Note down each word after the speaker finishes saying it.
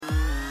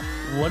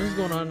What is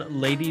going on,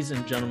 ladies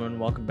and gentlemen?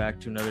 Welcome back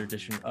to another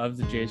edition of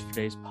the Jays for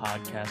Days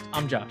podcast.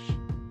 I'm Josh.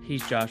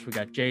 He's Josh. We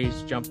got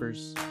Jays,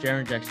 Jumpers,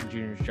 Jaron Jackson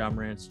Jr.'s, John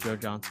Morant's, Joe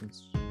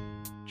Johnson's,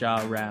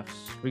 Ja Raffs.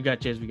 We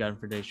got Jays. We got him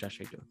for Days. Josh,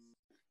 how you doing?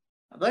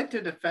 I'd like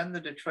to defend the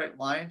Detroit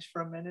Lions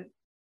for a minute,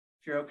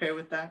 if you're okay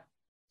with that.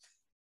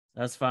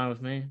 That's fine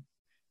with me.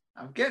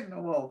 I'm getting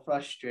a little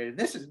frustrated.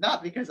 This is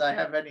not because I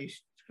have any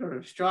sort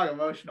of strong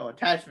emotional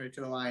attachment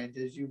to the Lions,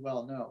 as you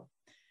well know.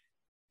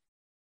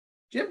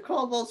 Jim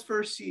Caldwell's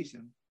first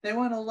season, they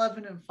went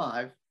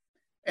 11-5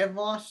 and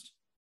lost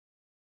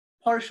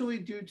partially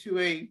due to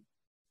a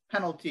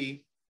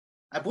penalty.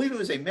 I believe it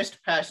was a missed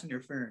pass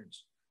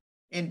interference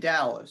in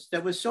Dallas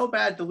that was so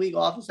bad the league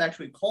office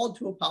actually called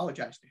to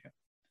apologize to him.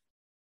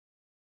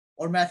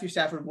 Or Matthew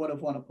Stafford would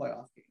have won a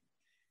playoff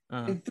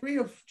game. In 3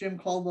 of Jim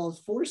Caldwell's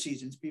 4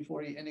 seasons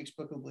before he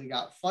inexplicably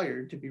got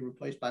fired to be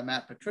replaced by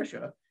Matt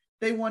Patricia,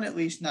 they won at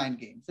least 9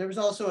 games. There was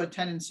also a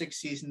 10-6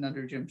 season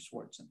under Jim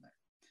Schwartz in there.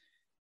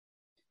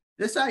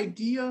 This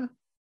idea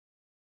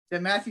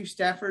that Matthew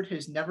Stafford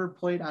has never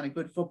played on a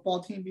good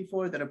football team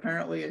before, that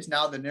apparently is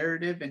now the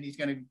narrative, and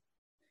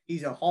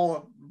he's a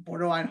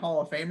borderline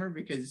Hall of Famer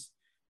because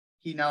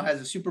he now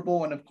has a Super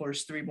Bowl and, of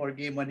course, 3 more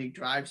game-winning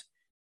drives.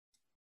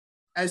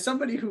 As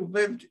somebody who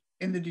lived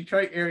in the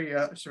Detroit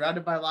area,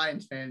 surrounded by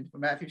Lions fans,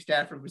 when Matthew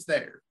Stafford was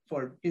there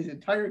for his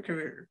entire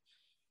career,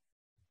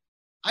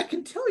 I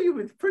can tell you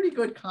with pretty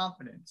good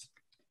confidence,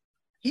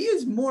 he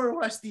is more or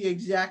less the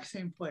exact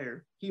same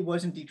player he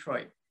was in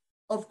Detroit.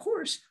 Of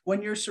course,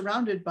 when you're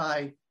surrounded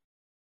by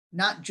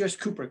not just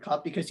Cooper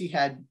Kupp, because he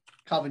had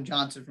Calvin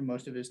Johnson for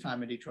most of his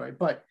time in Detroit,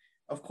 but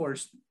of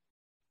course,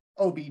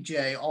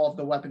 OBJ, all of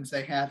the weapons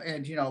they have,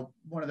 and,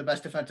 one of the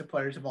best defensive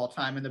players of all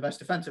time and the best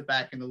defensive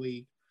back in the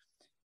league,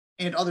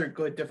 and other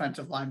good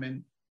defensive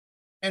linemen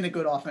and a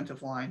good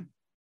offensive line.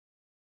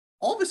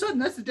 All of a sudden,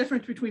 that's the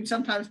difference between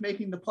sometimes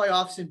making the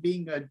playoffs and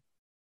being an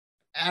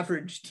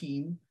average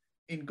team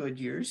in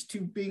good years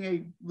to being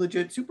a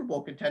legit Super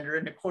Bowl contender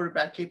and a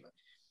quarterback capable.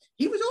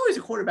 He was always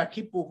a quarterback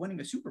capable of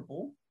winning a Super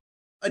Bowl.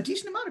 A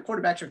decent amount of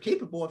quarterbacks are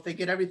capable if they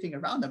get everything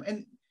around them.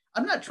 And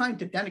I'm not trying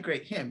to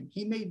denigrate him.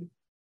 He made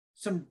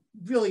some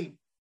really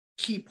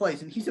key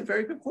plays, and he's a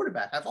very good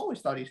quarterback. I've always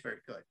thought he's very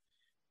good.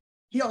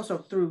 He also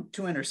threw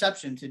 2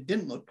 interceptions and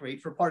didn't look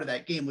great for part of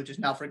that game, which is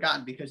now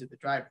forgotten because of the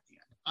drive at the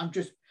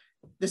end.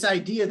 This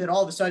idea that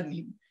all of a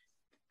sudden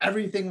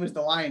everything was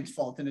the Lions'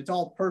 fault and it's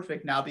all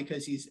perfect now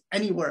because he's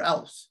anywhere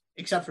else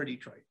except for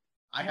Detroit.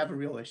 I have a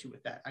real issue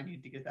with that. I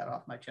need to get that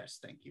off my chest.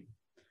 Thank you.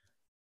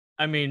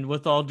 I mean,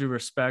 with all due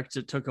respect,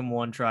 it took him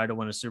 1 try to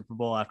win a Super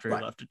Bowl after he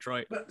left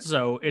Detroit.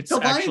 So it's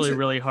actually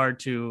really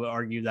hard to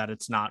argue that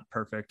it's not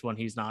perfect when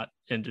he's not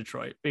in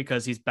Detroit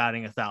because he's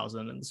batting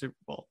 1,000 in the Super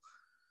Bowl.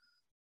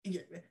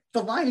 Yeah,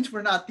 the Lions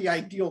were not the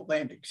ideal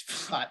landing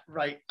spot,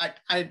 right?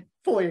 I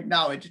fully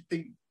acknowledge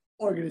the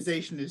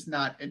organization is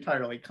not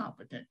entirely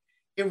competent.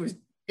 It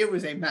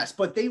was a mess,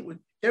 but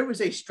there was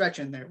a stretch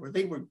in there where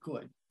they were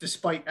good,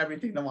 despite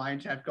everything the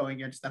Lions have going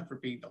against them for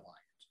being the Lions.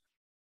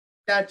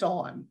 That's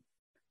all.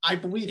 I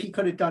believe he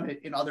could have done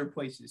it in other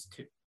places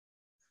too.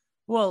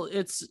 Well,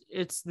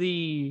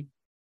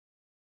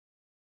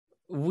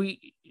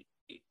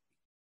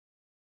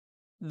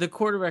 the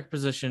quarterback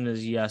position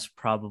is, yes,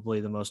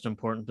 probably the most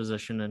important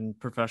position in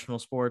professional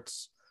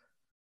sports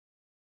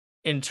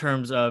in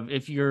terms of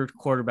if your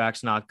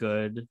quarterback's not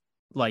good.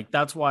 Like,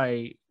 that's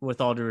why,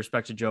 with all due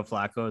respect to Joe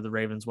Flacco, the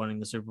Ravens winning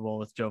the Super Bowl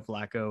with Joe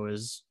Flacco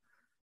is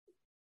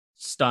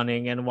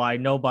stunning, and why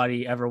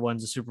nobody ever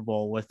wins a Super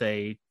Bowl with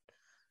a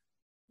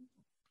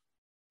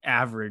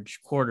average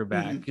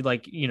quarterback. Mm-hmm.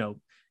 Like,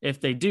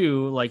 if they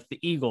do, like the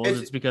Eagles,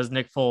 it's because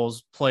Nick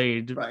Foles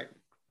played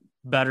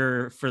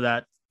better for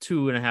that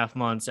 2.5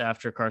 months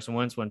after Carson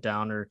Wentz went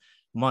down, or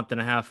month and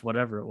a half,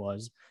 whatever it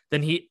was,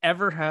 than he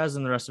ever has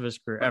in the rest of his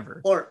career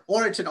ever. Or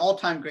it's an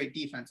all-time great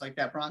defense, like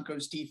that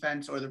Broncos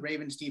defense or the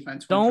Ravens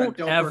defense. Don't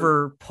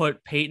ever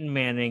put Peyton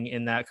Manning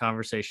in that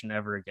conversation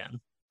ever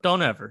again.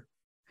 Don't ever.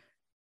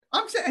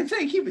 I'm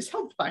saying he was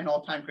helped by an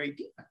all-time great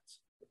defense.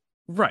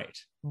 Right.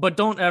 But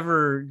don't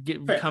ever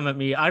come at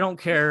me. I don't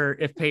care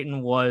if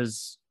Peyton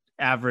was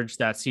average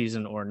that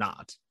season or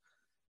not.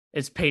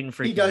 It's Peyton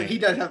freaking. He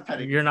does have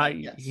pedigree. You're not.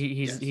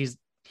 Yes.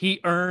 He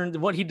earned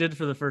what he did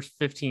for the first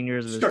 15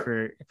 years of his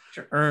career.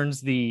 Sure.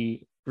 Earns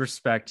the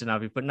respect to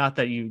not be, but not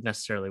that you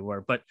necessarily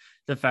were, but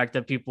the fact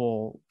that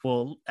people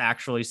will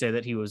actually say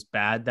that he was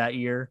bad that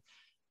year.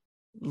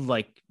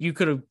 Like, you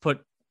could have put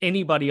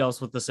anybody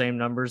else with the same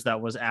numbers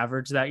that was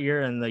average that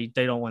year, and they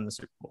don't win the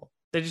Super Bowl.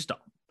 They just don't.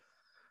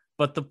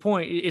 But the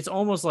point, it's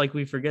almost like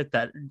we forget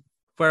that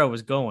where I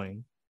was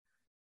going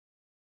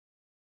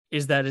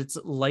is that it's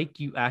like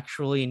you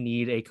actually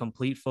need a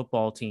complete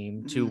football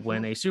team to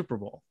win a Super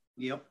Bowl.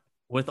 Yep.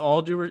 With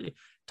all due,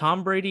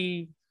 Tom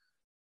Brady,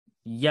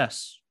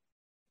 yes,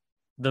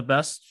 the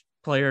best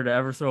player to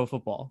ever throw a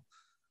football,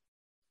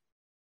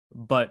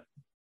 but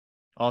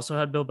also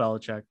had Bill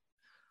Belichick.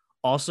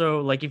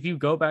 Also, like, if you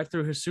go back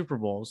through his Super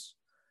Bowls,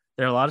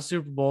 there are a lot of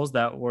Super Bowls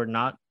that were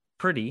not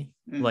pretty,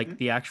 like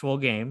the actual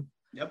game.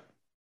 Yep.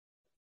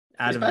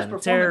 Adam best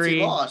performance he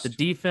Vinatieri, lost. the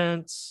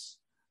defense,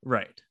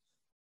 right?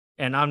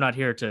 And I'm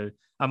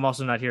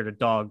also not here to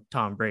dog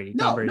Tom Brady.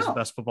 Tom Brady's the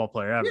best football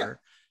player ever. Yeah.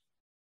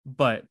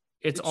 But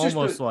it's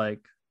almost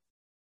like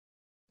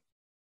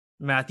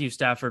Matthew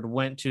Stafford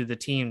went to the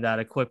team that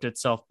equipped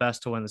itself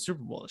best to win the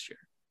Super Bowl this year.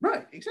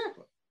 Right,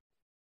 exactly.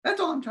 That's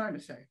all I'm trying to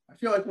say. I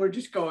feel like we're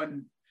just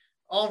going,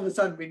 all of a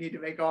sudden we need to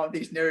make all of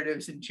these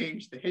narratives and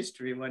change the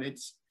history when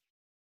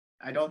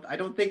I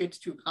don't think it's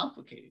too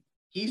complicated.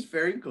 He's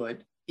very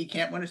good. He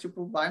can't win a Super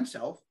Bowl by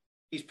himself.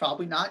 He's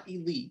probably not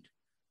elite,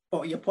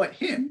 but you put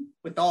him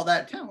with all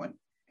that talent,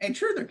 and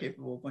sure, they're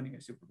capable of winning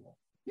a Super Bowl.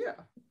 Yeah.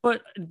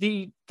 But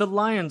the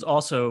Lions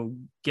also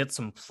get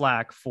some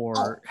flack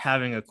for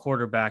having a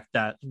quarterback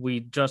that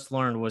we just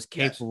learned was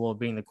capable of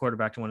being the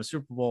quarterback to win a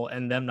Super Bowl,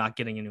 and them not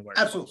getting anywhere.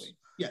 Absolutely. Close.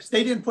 Yes.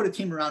 They didn't put a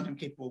team around him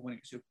capable of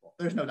winning a Super Bowl.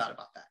 There's no doubt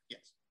about that.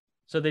 Yes.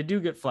 So they do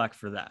get flack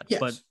for that. Yes.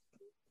 But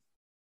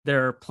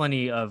there are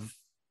plenty of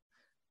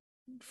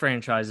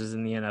franchises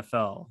in the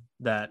NFL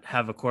that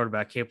have a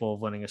quarterback capable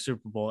of winning a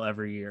Super Bowl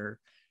every year,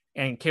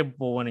 and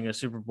capable of winning a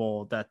Super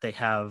Bowl that they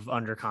have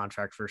under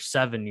contract for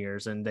 7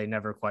 years, and they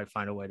never quite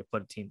find a way to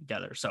put a team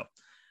together. So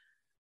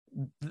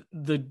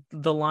the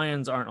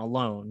Lions aren't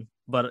alone,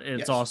 but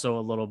it's also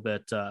a little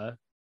bit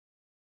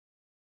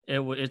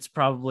it's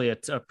probably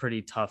a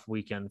pretty tough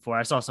weekend for.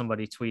 I saw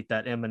somebody tweet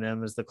that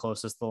Eminem is the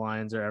closest the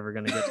Lions are ever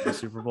going to get to the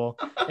Super Bowl.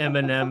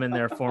 Eminem and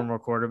their former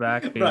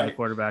quarterback being the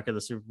quarterback of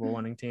the Super Bowl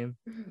winning team.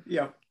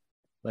 Yeah.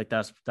 Like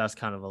that's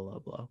kind of a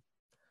low blow.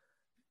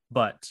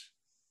 But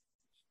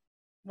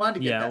wanted to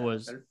get that. It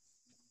was.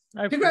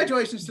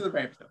 Congratulations to the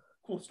Rams, though.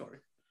 Cool story.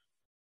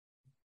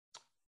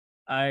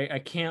 I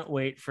can't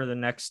wait for the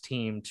next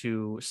team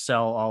to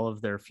sell all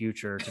of their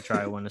future to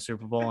try to win a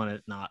Super Bowl and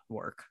it not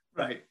work.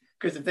 Right.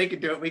 Because if they could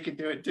do it, we could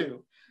do it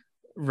too.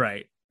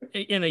 Right.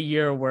 In a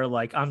year where,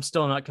 like, I'm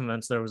still not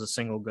convinced there was a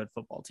single good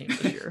football team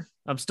this year.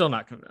 I'm still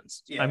not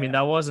convinced. Yeah, I mean,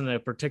 that wasn't a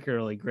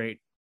particularly great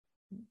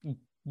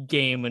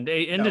game, and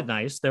it ended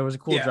nice. There was a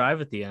cool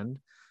drive at the end.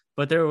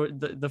 But there were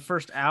the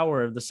first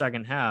hour of the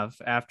second half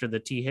after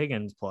the T.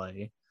 Higgins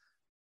play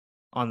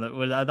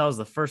that was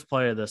the first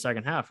play of the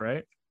second half,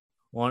 right?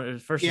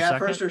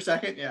 First or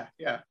second.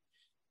 Yeah.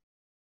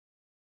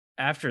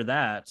 After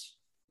that,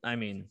 I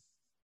mean,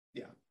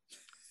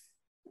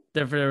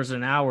 there was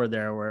an hour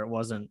there where it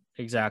wasn't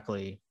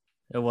exactly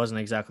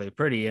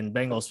pretty, and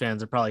Bengals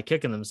fans are probably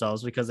kicking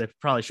themselves because they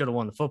probably should have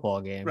won the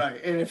football game.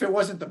 Right. And if it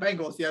wasn't the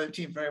Bengals, the other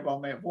team very well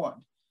may have won.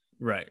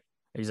 Right.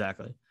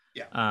 Exactly.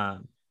 Yeah.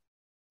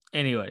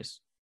 Anyways,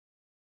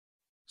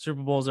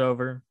 Super Bowl's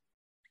over.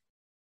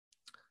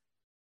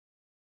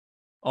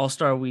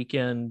 All-Star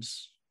weekend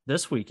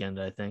this weekend,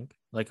 I think,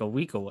 like a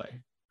week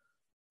away.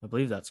 I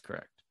believe that's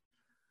correct.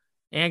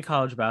 And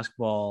college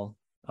basketball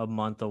a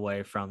month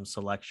away from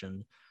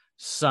selection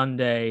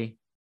Sunday.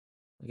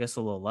 I guess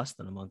a little less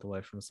than a month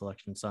away from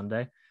selection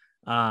Sunday.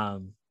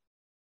 So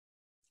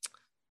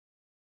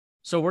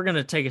we're going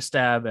to take a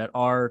stab at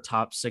our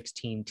top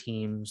 16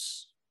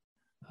 teams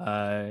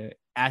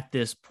at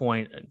this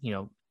point,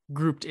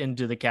 grouped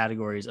into the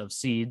categories of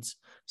seeds.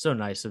 So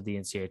nice of the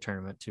NCAA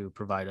tournament to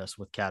provide us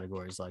with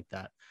categories like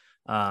that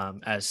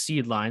as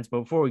seed lines.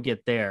 But before we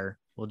get there,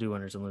 we'll do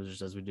winners and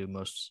losers as we do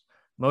most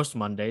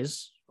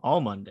Mondays,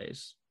 all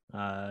Mondays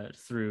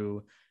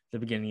through the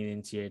beginning of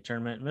the NCAA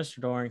tournament.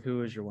 Mr. Doring,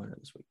 who is your winner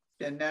this week?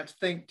 Didn't have to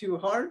think too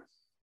hard.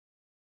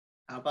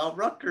 How about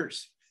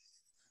Rutgers?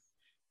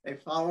 They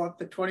follow up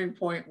the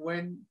 21-point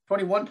win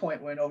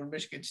over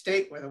Michigan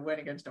State with a win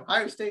against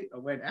Ohio State, a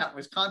win at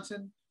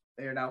Wisconsin.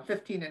 They are now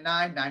 15-9,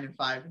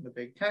 9-5 in the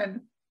Big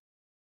Ten.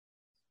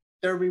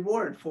 Their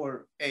reward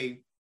for a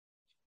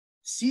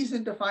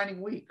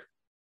season-defining week.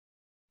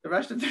 The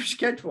rest of their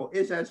schedule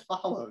is as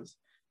follows.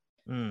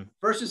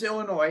 Versus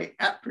Illinois,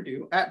 at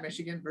Purdue, at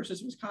Michigan,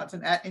 versus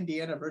Wisconsin, at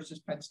Indiana, versus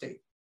Penn State.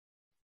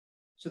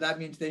 So that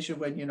means they should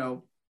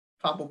win,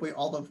 probably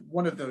all of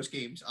one of those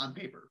games on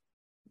paper.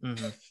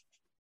 Mm-hmm.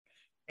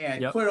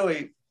 And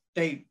clearly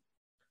they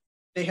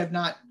have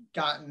not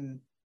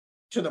gotten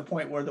to the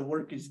point where the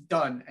work is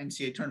done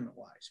NCAA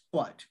tournament-wise.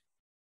 But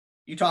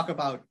you talk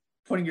about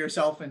putting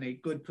yourself in a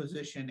good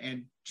position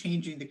and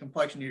changing the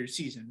complexion of your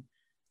season.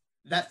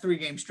 That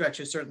 3-game stretch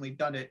has certainly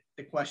done it.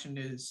 The question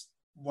is,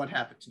 what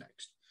happens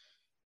next?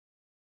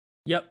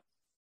 Yep.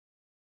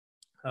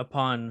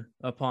 Upon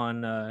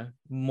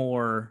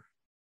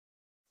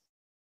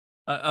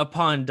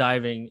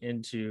diving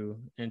into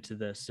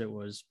this, it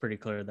was pretty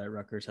clear that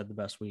Rutgers had the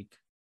best week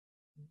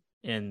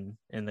in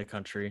the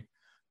country.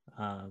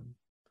 And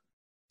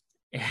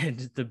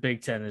the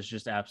Big Ten is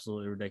just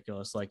absolutely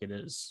ridiculous, like it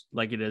is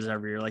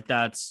every year. Like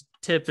that's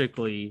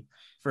typically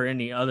for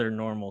any other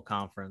normal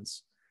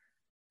conference.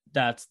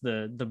 That's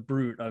the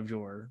brute of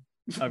your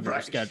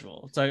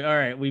schedule. It's like, all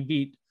right, we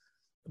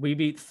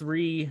beat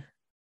 3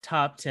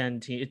 top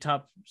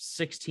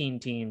 16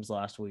 teams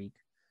last week.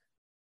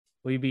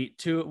 We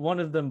beat one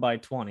of them by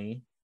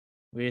 20.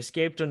 We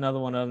escaped another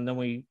one of them. Then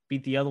we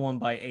beat the other one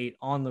by 8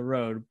 on the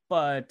road.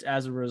 But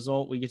as a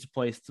result, we get to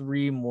play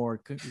 3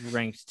 more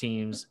ranked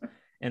teams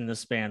in the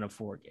span of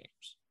 4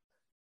 games.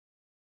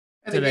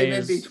 And the Today game in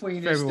is between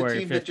is the February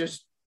team 5th. that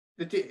just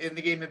and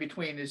the game in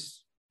between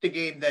is the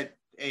game that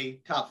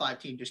a top 5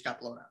 team just got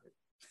blown out of.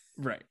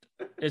 Right.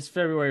 It's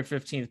February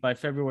 15th. By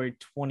February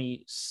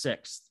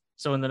 26th.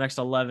 So in the next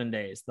 11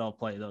 days, they'll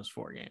play those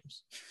 4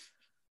 games.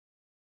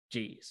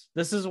 Jeez.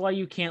 This is why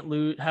you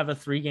can't have a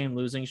 3-game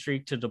losing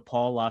streak to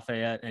DePaul,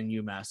 Lafayette, and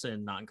UMass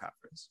in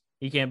non-conference.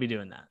 You can't be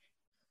doing that.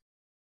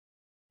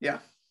 Yeah.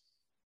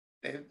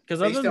 Because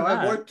they still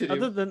have work to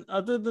do.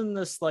 Other than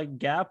this like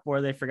gap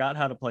where they forgot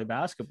how to play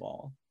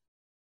basketball,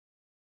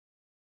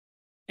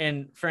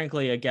 and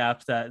frankly a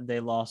gap that they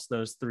lost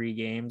those 3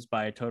 games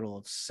by a total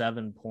of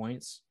 7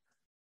 points.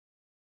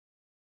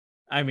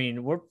 I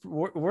mean,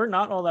 we're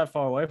not all that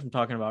far away from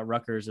talking about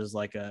Rutgers as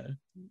like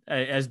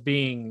as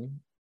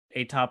being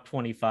a top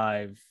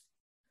 25.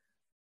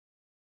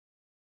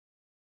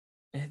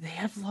 They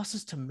have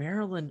losses to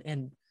Maryland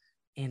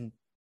and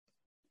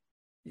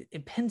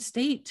Penn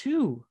State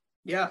too.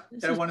 Yeah,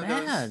 they're one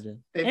bad. Of those.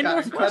 They've and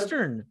got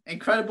Northwestern.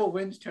 Incredible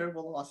wins,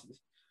 terrible losses.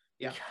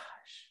 Yeah.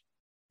 Gosh,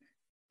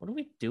 what are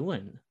we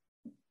doing?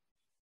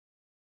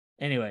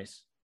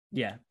 Anyways,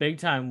 yeah, big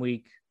time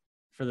week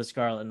for the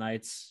Scarlet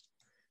Knights,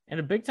 and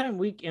a big time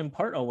week in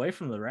part away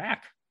from the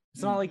rack.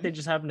 It's not like they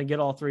just happened to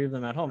get all 3 of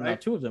them at home. Right. Now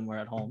 2 of them were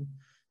at home,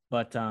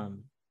 but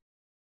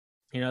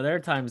there are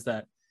times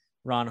that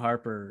Ron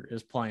Harper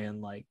is playing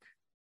like.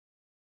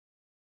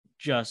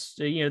 Just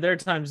there are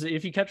times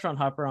if you catch Ron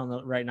Harper on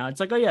the right now, it's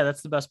like, oh yeah,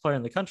 that's the best player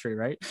in the country,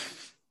 right?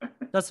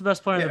 That's the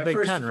best player in the Big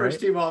Ten, right?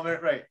 First team all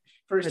right.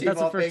 First team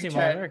all Big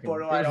Ten,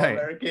 borderline all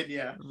American,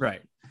 yeah.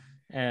 Right.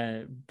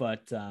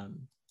 But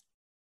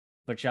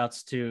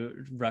shouts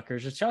to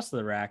Rutgers, just shouts to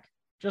the rack.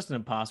 Just an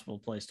impossible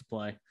place to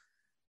play.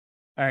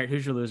 All right,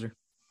 who's your loser?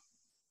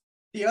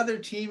 The other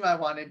team I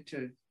wanted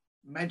to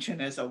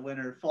mention as a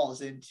winner falls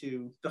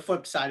into the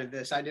flip side of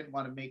this. I didn't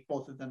want to make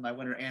both of them my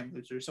winner and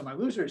loser, so my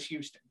loser is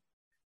Houston.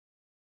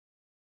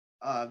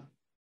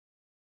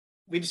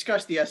 We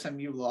discussed the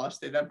SMU loss.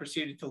 They then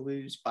proceeded to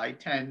lose by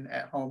 10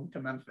 at home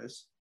to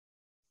Memphis.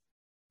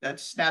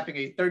 That's snapping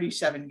a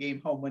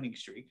 37-game home winning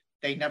streak.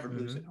 They never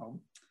lose at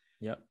home.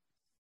 Yep.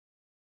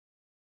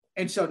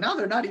 And so now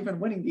they're not even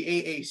winning the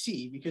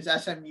AAC because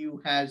SMU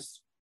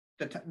has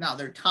now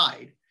they're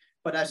tied,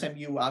 but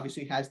SMU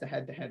obviously has the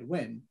head-to-head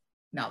win.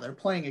 Now they're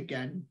playing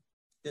again.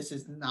 This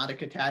is not a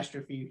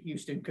catastrophe.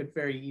 Houston could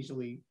very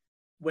easily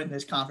win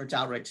this conference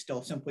outright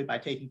still simply by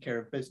taking care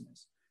of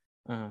business.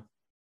 Uh-huh.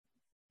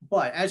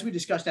 But as we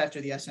discussed after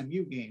the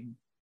SMU game,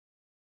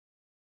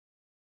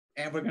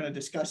 and we're going to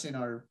discuss in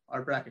our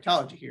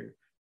bracketology here,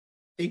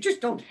 they just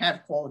don't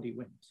have quality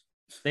wins.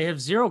 They have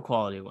 0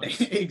 quality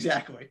wins.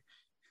 Exactly.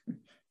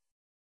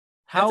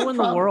 How in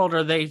the world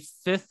are they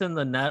 5th in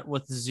the net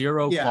with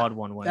 0 quad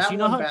 1 wins? That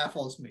one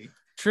baffles me.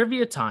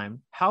 Trivia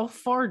time. How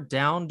far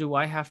down do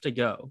I have to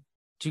go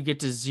to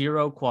get to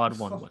 0 quad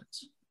 1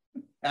 wins?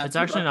 It's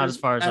actually not as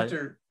far as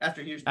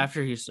after Houston.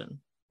 After Houston.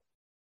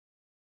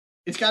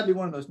 It's got to be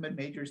one of those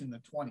mid-majors in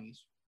the 20s.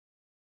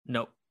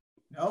 Nope.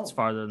 No. It's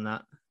farther than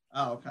that.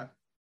 Oh, okay.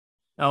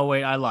 Oh,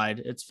 wait, I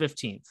lied. It's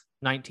 15th,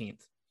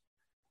 19th.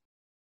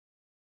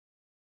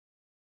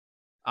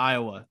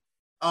 Iowa.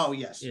 Oh,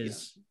 yes.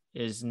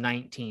 Is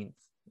 19th,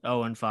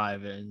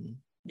 0-5 in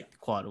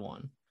quad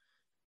 1.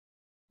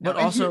 But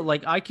also,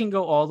 I can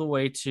go all the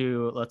way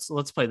to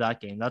let's play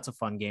that game. That's a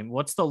fun game.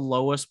 What's the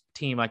lowest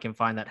team I can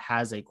find that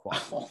has a quad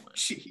 1 win?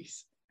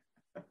 Jeez.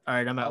 All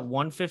right, I'm at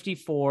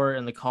 154,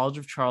 and the College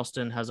of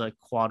Charleston has a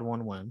quad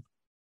 1 win.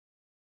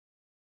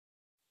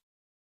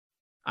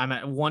 I'm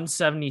at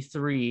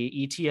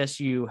 173.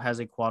 ETSU has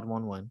a quad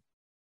 1 win.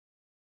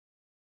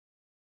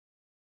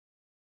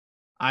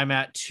 I'm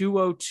at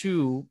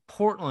 202.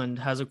 Portland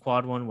has a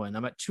quad 1 win.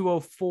 I'm at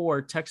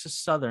 204. Texas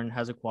Southern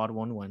has a quad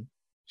 1 win.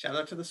 Shout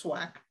out to the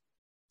SWAC.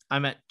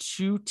 I'm at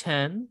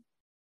 210.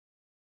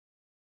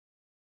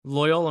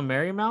 Loyola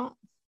Marymount,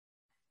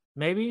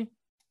 maybe.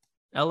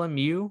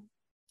 LMU.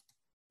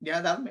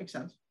 Yeah, that would make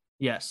sense.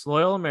 Yes,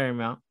 Loyola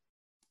Marymount.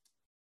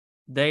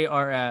 They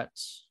are at,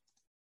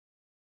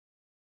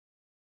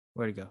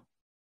 where'd it go?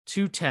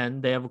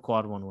 210. They have a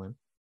quad 1 win.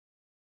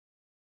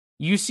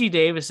 UC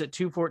Davis at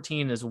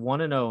 214 is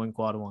 1-0 in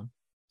quad 1.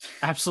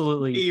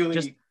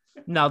 Absolutely.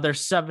 Now they're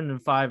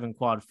 7-5 in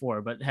quad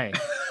 4, but hey.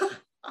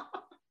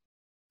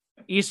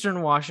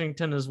 Eastern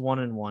Washington is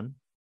 1-1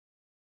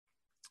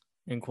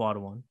 in quad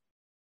 1.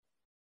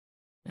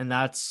 And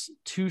that's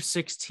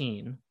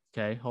 216.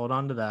 Okay, hold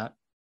on to that.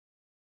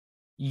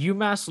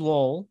 UMass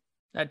Lowell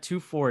at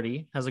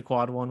 240 has a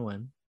quad 1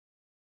 win.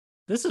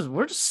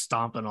 We're just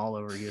stomping all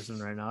over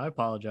Houston right now. I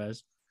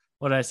apologize.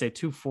 What did I say?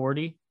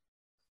 240?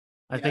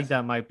 I think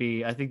that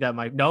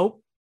might.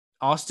 Nope.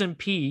 Austin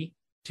P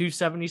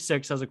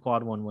 276 has a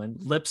quad 1 win.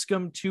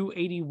 Lipscomb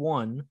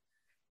 281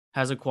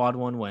 has a quad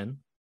 1 win.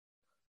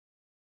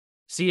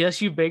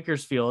 CSU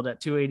Bakersfield at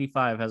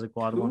 285 has a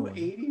quad 1 win.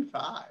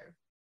 285.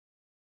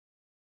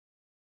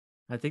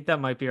 I think that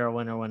might be our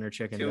winner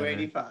chicken.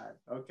 285.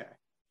 Okay.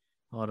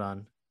 Hold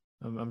on.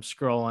 I'm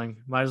scrolling.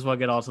 Might as well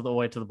get all the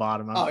way to the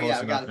bottom. I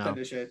got to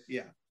finish it.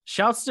 Yeah.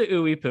 Shouts to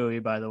Ooey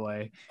Pooey, by the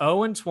way.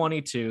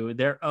 0-22.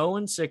 They're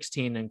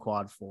 0-16 in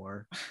quad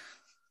 4.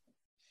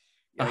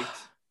 Yikes.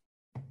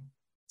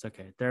 It's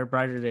okay. There are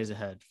brighter days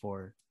ahead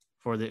for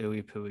the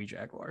Ooey Pooey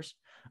Jaguars.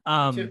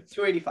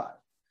 285.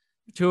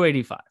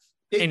 285.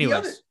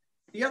 Anyways.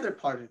 The other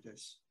part of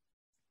this,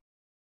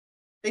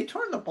 they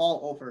turned the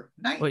ball over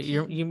 19. Wait,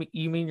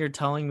 you mean you're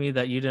telling me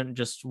that you didn't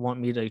just want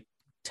me to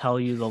tell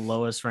you the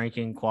lowest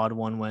ranking quad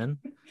 1 win?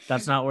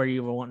 That's not where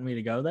you were wanting me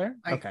to go there?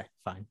 Okay,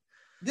 fine.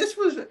 This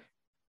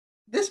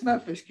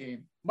Memphis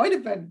game might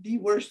have been the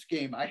worst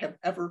game I have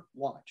ever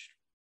watched.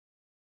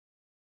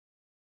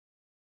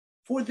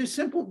 For the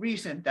simple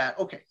reason that,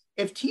 okay,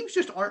 if teams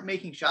just aren't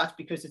making shots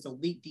because it's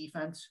elite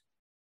defense,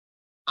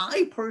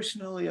 I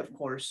personally, of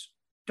course,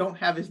 don't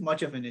have as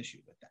much of an issue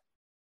with that.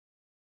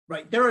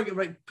 Right. There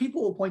are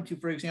people will point to,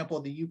 for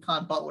example, the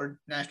UConn Butler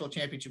national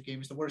championship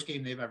game is the worst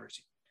game they've ever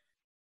seen.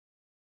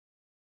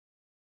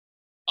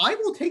 I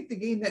will take the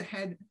game that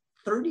had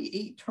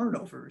 38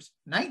 turnovers,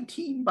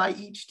 19 by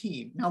each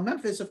team. Now,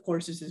 Memphis, of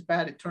course, is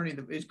good at turning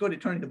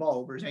the ball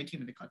over as any team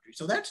in the country.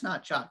 So that's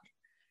not shocking.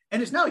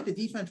 And it's not like the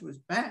defense was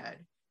bad,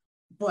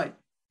 but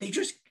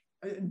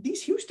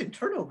these Houston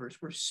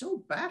turnovers were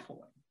so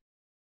baffling.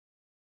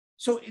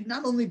 So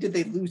not only did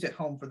they lose at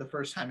home for the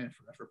first time in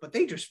forever, but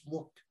they just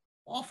looked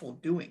awful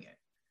doing it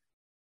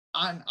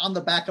on the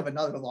back of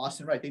another loss.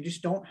 And right, they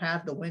just don't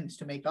have the wins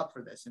to make up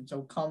for this. And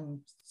so come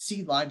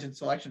seed lines and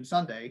Selection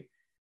Sunday,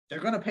 they're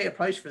going to pay a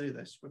price for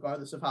this,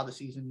 regardless of how the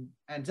season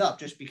ends up,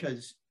 just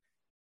because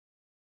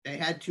they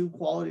had 2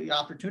 quality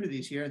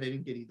opportunities here and they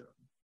didn't get either of them.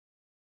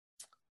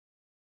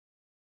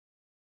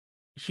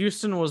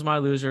 Houston was my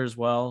loser as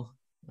well.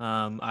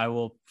 I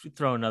will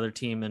throw another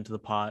team into the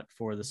pot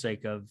for the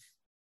sake of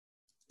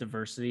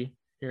diversity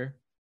here,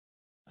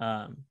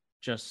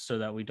 just so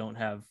that we don't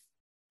have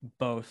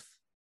both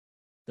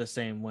the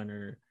same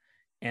winner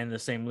and the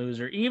same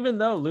loser, even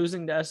though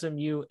losing to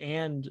SMU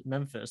and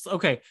Memphis.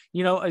 Okay,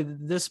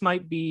 this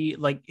might be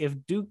like, if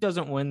Duke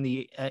doesn't win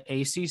the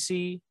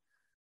ACC,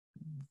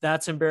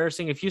 that's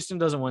embarrassing. If Houston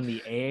doesn't win the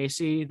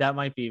AAC, that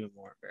might be even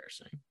more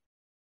embarrassing.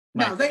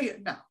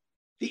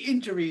 The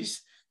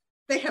injuries,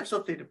 they have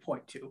something to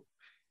point to.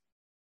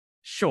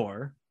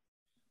 Sure,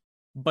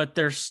 but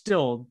they're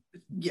still,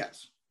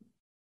 yes.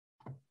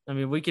 I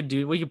mean, we could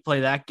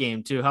play that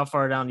game too. How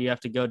far down do you have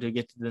to go to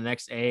get to the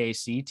next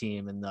AAC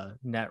team in the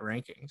net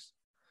rankings?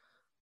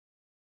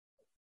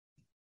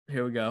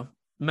 Here we go.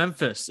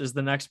 Memphis is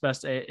the next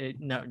best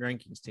net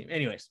rankings team.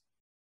 Anyways,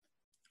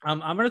 I'm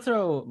going to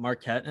throw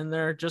Marquette in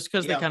there just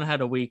because they kind of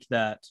had a week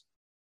that,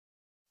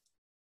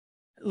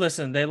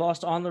 listen, they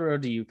lost on the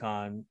road to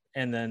UConn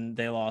and then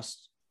they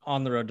lost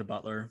on the road to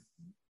Butler.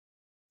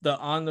 The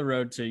on the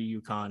road to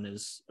UConn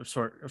is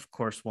of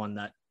course, one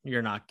that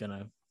you're not going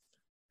to,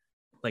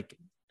 like,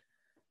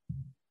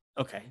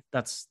 okay,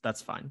 that's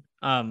fine.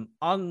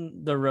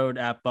 On the road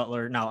at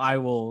Butler, now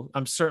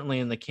I'm certainly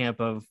in the camp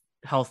of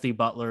healthy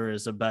Butler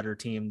is a better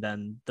team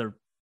than the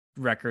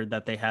record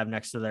that they have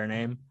next to their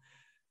name,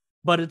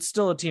 but it's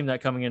still a team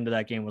that coming into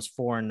that game was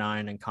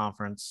 4-9 in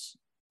conference,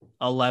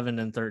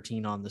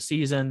 11-13 on the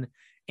season.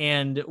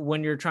 And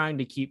when you're trying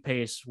to keep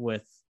pace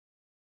with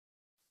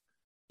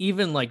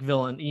even like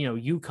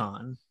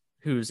UConn,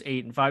 who's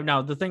 8-5.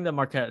 Now, the thing that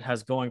Marquette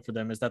has going for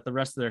them is that the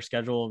rest of their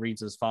schedule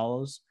reads as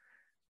follows: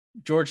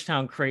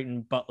 Georgetown,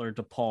 Creighton, Butler,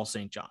 DePaul,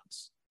 St.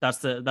 John's. That's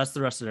the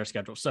rest of their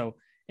schedule. So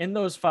in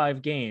those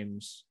 5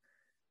 games,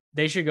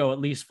 they should go at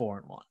least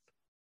 4-1.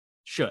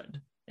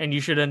 And you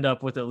should end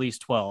up with at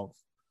least 12.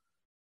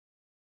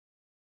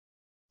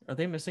 Are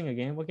they missing a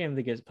game? What game did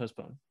they get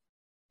postponed?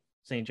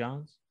 St.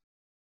 John's?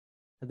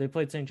 Have they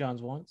played St.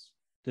 John's once?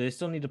 Do they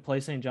still need to play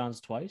St.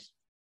 John's twice?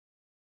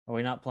 Are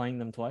we not playing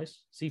them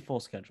twice? See full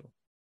schedule.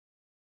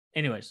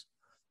 Anyways,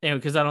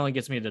 because that only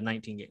gets me to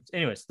 19 games.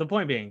 Anyways, the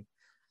point being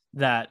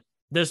that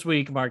this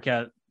week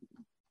Marquette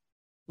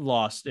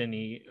lost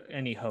any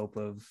hope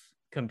of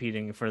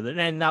competing further.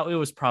 And now it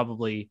was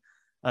probably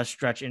a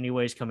stretch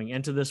anyways coming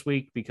into this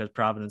week because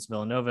Providence,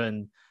 Villanova,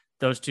 and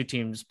those 2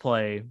 teams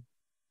play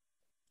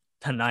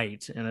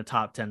tonight in a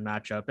top 10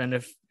 matchup. And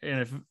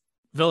if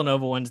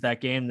Villanova wins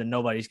that game, then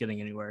nobody's getting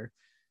anywhere.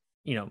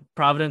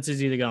 Providence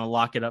is either going to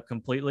lock it up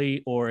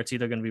completely or it's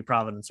either going to be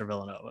Providence or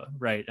Villanova,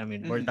 right? I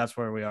mean, that's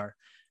where we are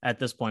at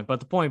this point. But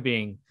the point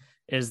being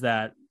is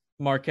that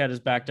Marquette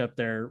has backed up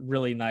their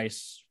really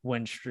nice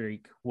win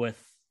streak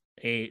with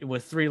 3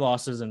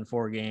 losses in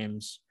 4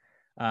 games.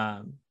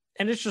 And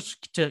it's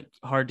just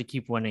hard to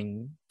keep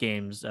winning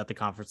games at the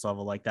conference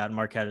level like that. And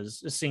Marquette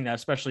is seeing that,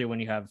 especially when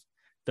you have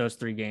those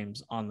 3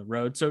 games on the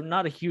road. So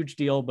not a huge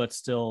deal, but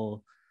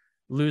still,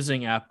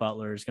 losing at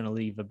Butler is going to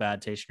leave a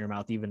bad taste in your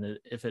mouth, even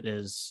if it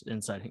is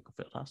inside Hinkle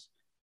Fieldhouse.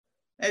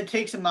 It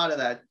takes them out of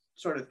that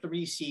sort of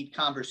 3-seed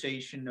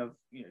conversation of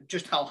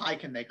just how high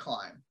can they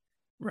climb.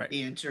 Right.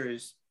 The answer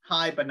is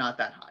high, but not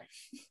that high.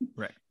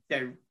 Right.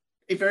 They're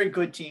a very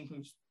good team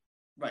who's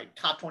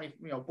top 20,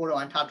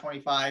 borderline top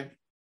 25,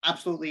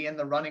 absolutely in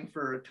the running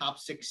for a top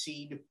 6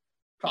 seed.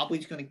 Probably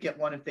is going to get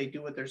one if they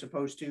do what they're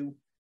supposed to.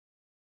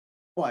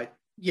 But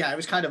yeah, it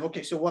was kind of,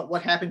 okay, so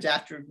what happens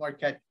after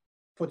Marquette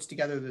puts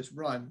together this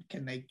run?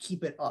 Can they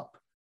keep it up?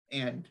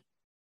 And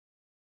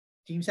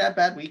teams have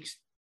bad weeks,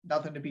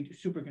 nothing to be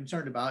super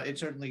concerned about. It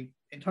certainly,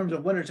 in terms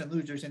of winners and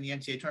losers in the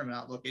NCAA tournament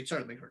outlook, it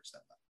certainly hurts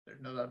them.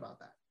 There's no doubt about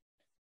that.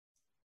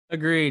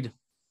 Agreed.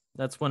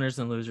 That's winners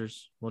and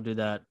losers. We'll do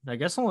that. I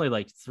guess only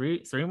like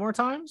three more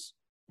times.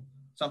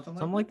 Something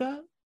like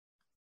that.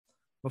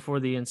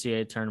 Before the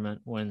NCAA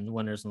tournament, when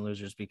winners and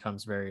losers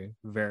becomes very,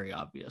 very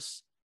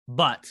obvious.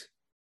 But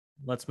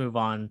let's move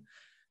on.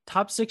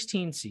 Top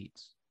 16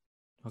 seeds.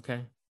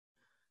 Okay.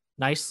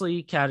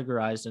 Nicely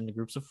categorized into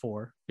groups of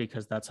 4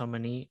 because that's how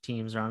many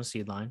teams are on a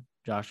seed line.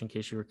 Josh, in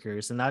case you were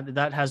curious. And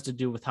that has to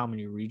do with how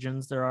many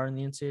regions there are in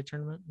the NCAA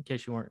tournament, in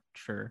case you weren't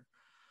sure.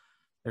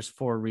 There's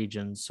 4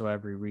 regions, so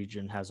every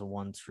region has a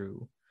 1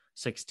 through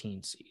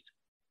 16 seed.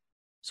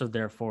 So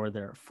therefore,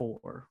 there are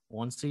 4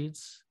 1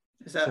 seeds,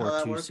 is that 4 how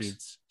that 2 works?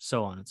 seeds,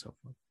 so on and so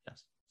forth.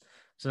 Yes.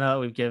 So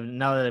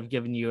now that I've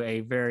given you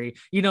a very,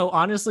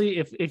 honestly,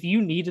 if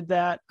you needed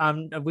that,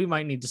 we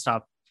might need to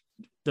stop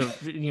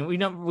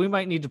we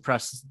might need to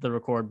press the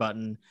record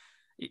button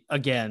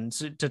again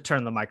to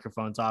turn the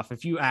microphones off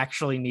if you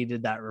actually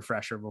needed that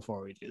refresher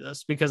before we do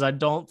this, because I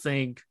don't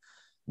think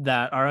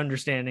that our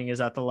understanding is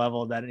at the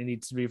level that it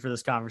needs to be for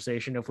this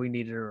conversation. If we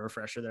needed a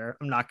refresher there,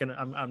 I'm not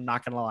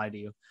gonna lie to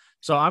you.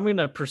 So I'm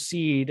gonna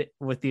proceed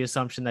with the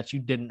assumption that you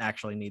didn't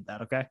actually need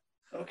that.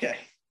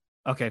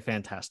 Okay,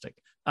 fantastic.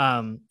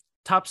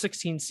 Top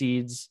 16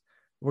 seeds,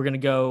 we're gonna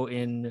go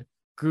in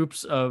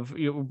groups of,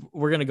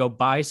 we're gonna go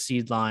by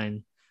seed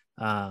line,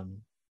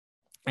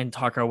 and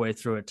talk our way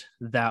through it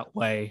that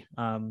way.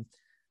 I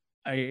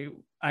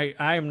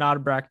am not a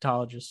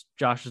bracketologist.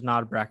 Josh is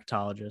not a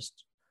bracketologist.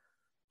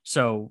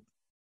 So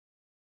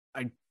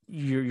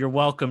you're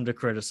welcome to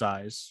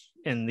criticize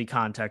in the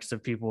context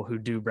of people who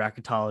do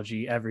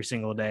bracketology every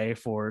single day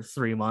for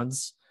 3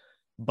 months.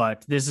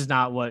 But this is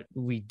not what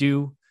we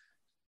do,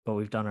 but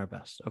we've done our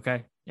best.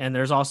 Okay. And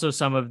there's also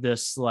some of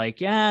this, like,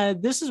 yeah,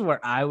 this is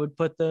where I would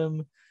put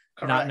them.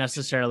 Correct. Not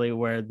necessarily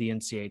where the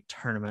NCAA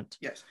tournament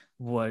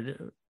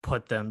would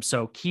put them.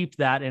 So keep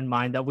that in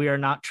mind, that we are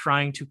not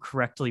trying to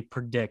correctly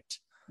predict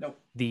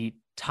the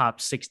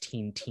top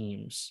 16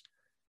 teams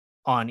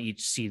on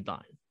each seed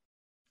line.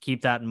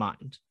 Keep that in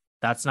mind.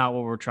 That's not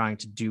what we're trying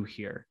to do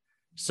here.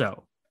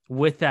 So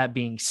with that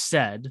being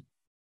said,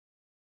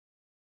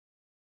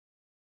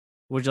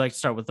 would you like to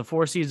start with the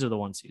 4 seeds or the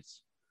 1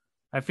 seeds?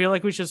 I feel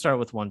like we should start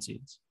with 1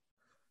 seeds.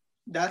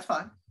 That's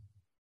fine.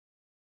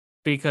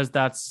 Because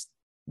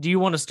do you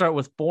want to start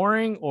with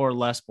boring or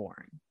less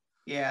boring?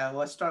 Yeah,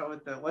 let's start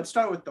with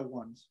the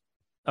ones.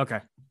 Okay.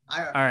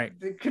 All right.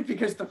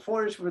 Because the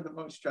 4s were the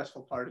most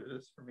stressful part of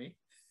this for me.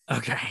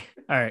 Okay.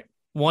 All right.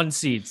 1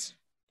 seeds.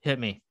 Hit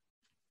me.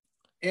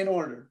 In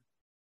order: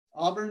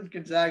 Auburn,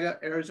 Gonzaga,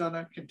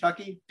 Arizona,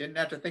 Kentucky. Didn't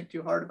have to think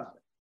too hard about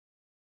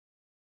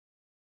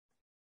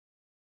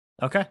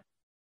it. Okay.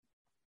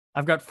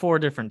 I've got 4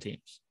 different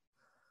teams.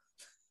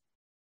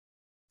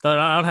 But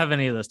I don't have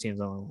any of those teams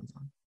on my ones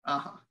on.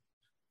 Uh-huh.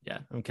 Yeah,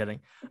 I'm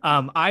kidding.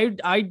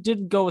 I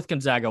did go with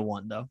Gonzaga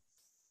 1 though.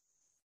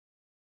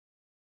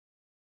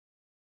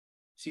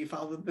 So you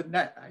followed the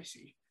net, I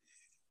see.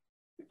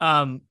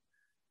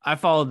 I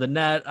followed the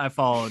net. I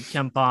followed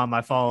KenPom.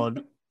 I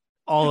followed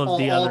all of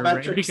the other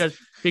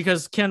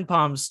because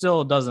KenPom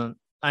still doesn't.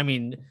 I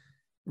mean,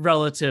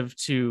 relative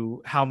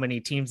to how many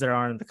teams there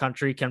are in the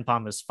country,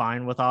 KenPom is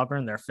fine with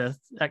Auburn. They're 5th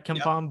at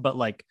KenPom, but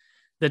like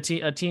a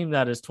team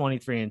that is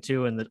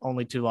 23-2 and the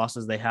only 2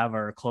 losses they have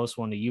are a close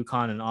one to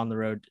UConn and on the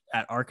road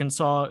at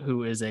Arkansas,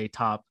 who is a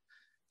top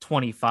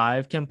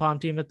 25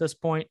 KenPom team at this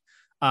point.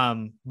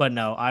 But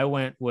no, I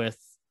went with,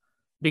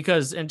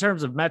 because in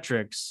terms of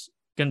metrics,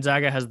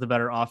 Gonzaga has the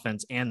better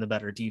offense and the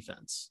better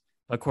defense,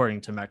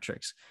 according to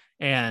metrics.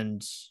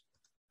 And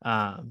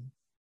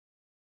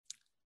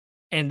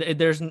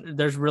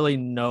there's really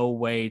no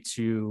way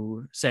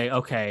to say,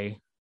 okay,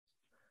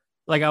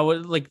 like I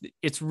would like,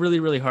 it's really,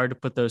 really hard to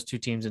put those 2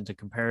 teams into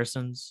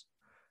comparisons.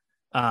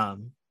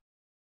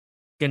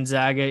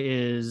 Gonzaga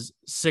is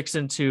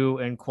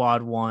 6-2 in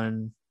quad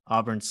 1.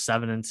 Auburn's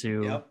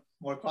 7-2. Yep.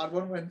 More quad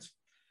 1 wins.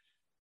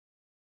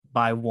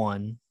 By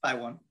one.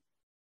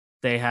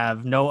 They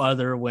have no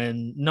other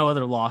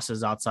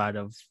losses outside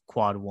of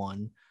quad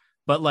 1.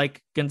 But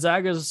like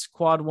Gonzaga's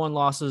quad 1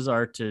 losses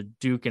are to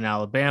Duke and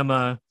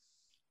Alabama.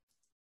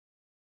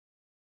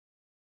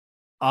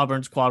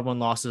 Auburn's quad 1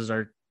 losses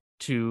are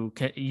to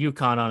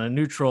UConn on a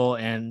neutral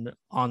and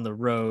on the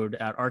road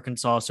at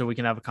Arkansas. So we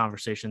can have a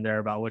conversation there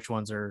about which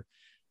ones are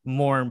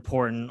more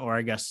important, or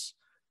I guess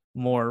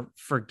more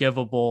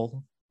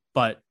forgivable.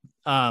 But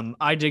I'm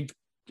going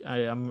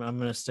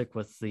to stick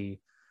with I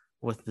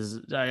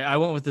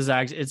went with the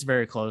Zags. It's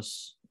very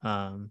close.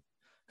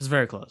 It's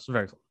very close.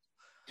 Very close.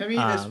 To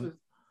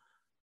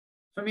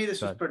me,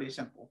 this was pretty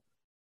simple.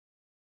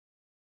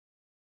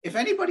 If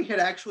anybody had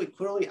actually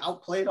clearly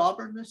outplayed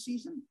Auburn this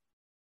season,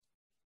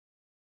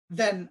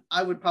 then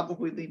I would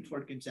probably lean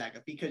toward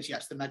Gonzaga, because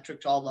yes, the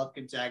metrics all love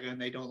Gonzaga and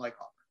they don't like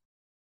Auburn.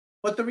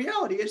 But the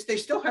reality is they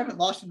still haven't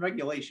lost in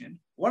regulation.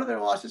 One of their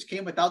losses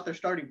came without their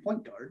starting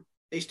point guard.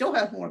 They still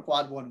have more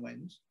quad 1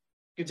 wins.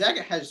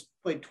 Gonzaga has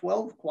played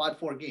 12 quad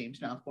 4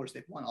 games. Now, of course,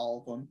 they've won all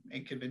of them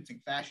in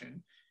convincing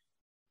fashion.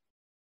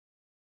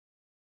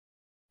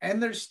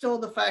 And there's still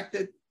the fact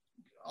that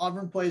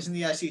Auburn plays in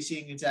the SEC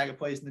and Gonzaga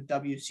plays in the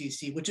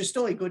WCC, which is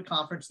still a good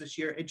conference this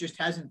year. It just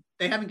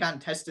they haven't gotten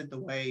tested the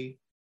way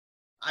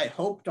I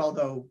hoped,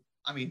 although,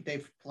 I mean,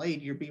 they've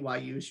played your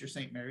BYUs, your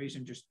St. Mary's,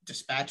 and just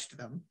dispatched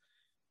them.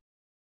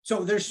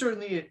 So there's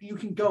certainly, you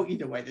can go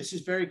either way. This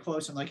is very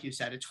close. And like you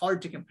said, it's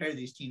hard to compare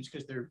these teams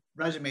because their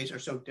resumes are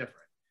so different.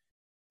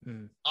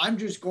 I'm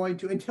just going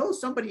to, until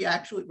somebody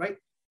actually, right?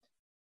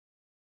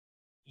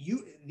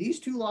 These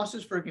two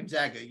losses for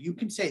Gonzaga, you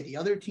can say the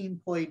other team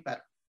played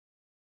better.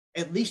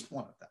 At least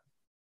one of them.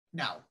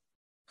 Now,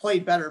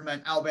 played better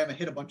meant Alabama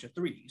hit a bunch of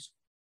threes.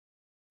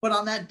 But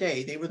on that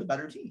day, they were the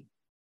better team.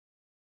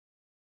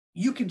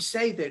 You can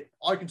say that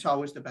Arkansas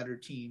was the better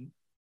team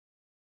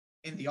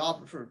in the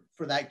Auburn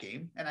for that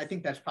game, and I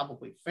think that's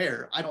probably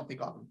fair. I don't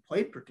think Auburn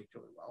played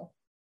particularly well,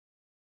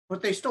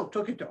 but they still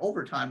took it to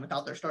overtime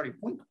without their starting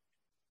point guard.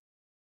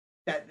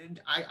 That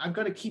I'm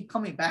going to keep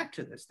coming back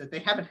to this, that they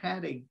haven't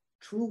had a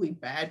truly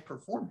bad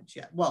performance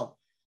yet. Well,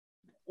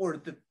 or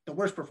the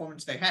worst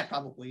performance they had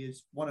probably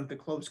is one of the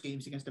close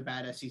games against a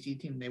bad SEC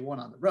team they won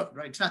on the road,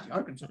 right? It's not the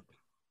Arkansas game.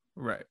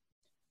 Right.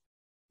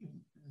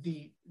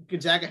 The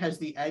Gonzaga has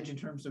the edge in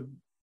terms of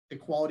the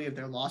quality of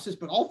their losses,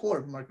 but all four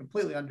of them are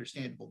completely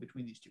understandable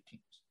between these two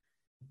teams.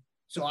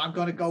 So I'm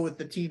going to go with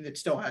the team that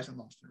still hasn't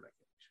lost in regulation.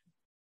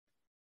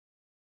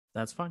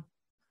 That's fine.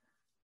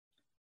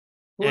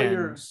 Who are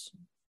yours?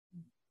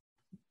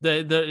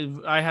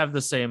 I have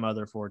the same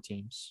other four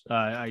teams.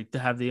 I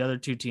have the other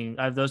two teams.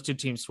 I have those two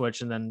teams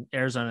switch, and then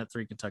Arizona at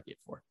 3, Kentucky at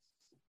 4.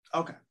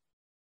 Okay.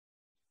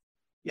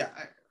 Yeah,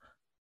 I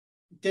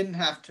didn't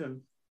have to.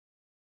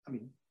 I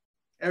mean,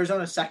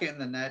 Arizona's second in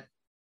the net.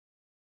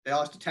 They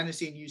lost to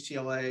Tennessee and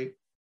UCLA.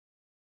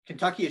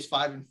 Kentucky is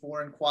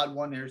 5-4 in quad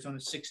 1.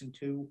 Arizona's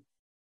 6-2.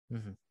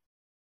 Mm-hmm.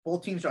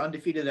 Both teams are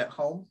undefeated at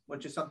home,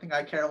 which is something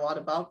I care a lot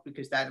about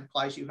because that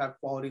implies you have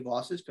quality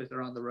losses because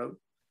they're on the road.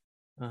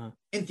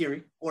 In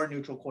theory, or a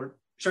neutral court.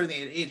 Certainly,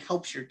 it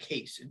helps your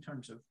case in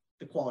terms of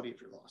the quality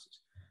of your losses.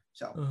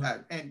 So,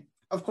 and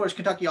of course,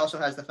 Kentucky also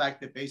has the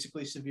fact that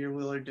basically Severe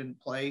Wheeler didn't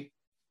play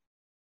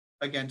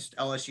against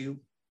LSU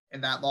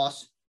in that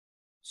loss.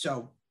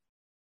 So,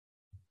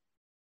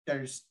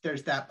 there's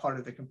that part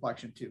of the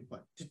complexion too.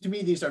 But to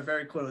me, these are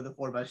very clearly the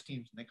 4 best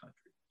teams in the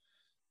country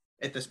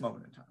at this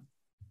moment in time,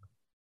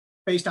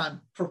 based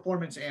on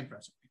performance and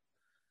resume.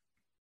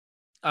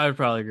 I would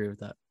probably agree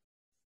with that.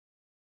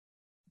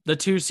 The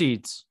 2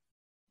 seeds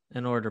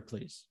in order,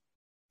 please.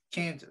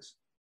 Kansas,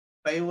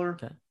 Baylor,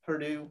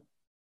 Purdue,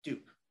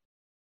 Duke.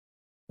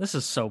 This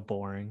is so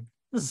boring.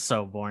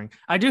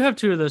 I do have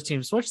 2 of those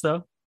teams switched,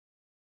 though.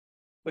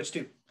 Which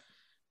 2?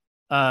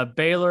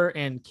 Baylor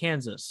and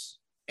Kansas.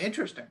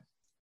 Interesting.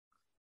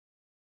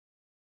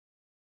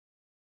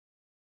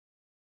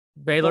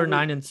 Baylor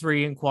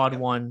 9-3 in quad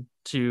 1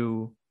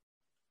 to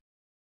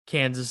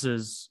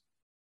Kansas's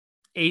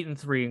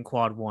 8-3 in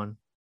quad 1.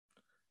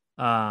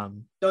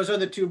 Those are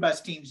the 2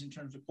 best teams in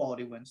terms of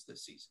quality wins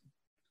this season.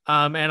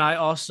 And I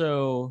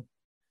also,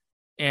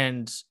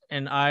 and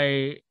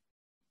I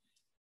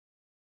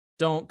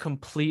don't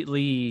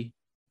completely.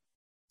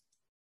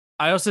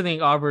 I also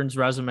think Auburn's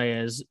resume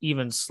is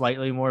even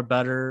slightly more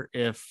better,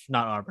 if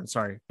not Auburn.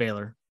 Sorry,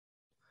 Baylor.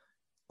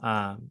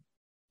 I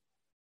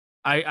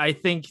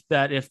think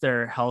that if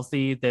they're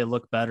healthy, they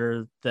look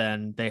better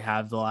than they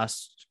have the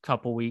last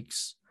couple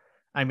weeks.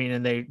 I mean,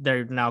 and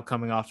they're now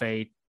coming off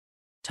a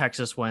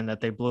Texas win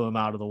that they blew them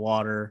out of the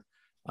water.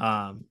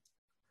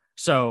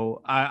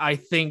 So I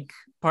think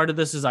part of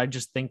this is I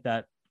just think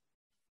that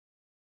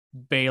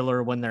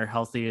Baylor, when they're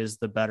healthy, is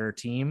the better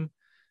team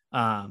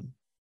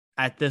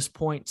at this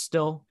point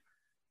still.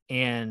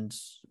 And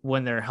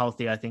when they're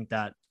healthy, I think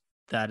that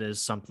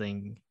is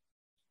something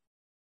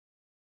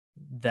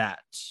that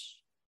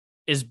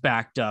is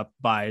backed up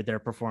by their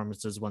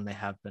performances when they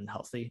have been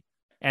healthy.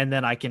 And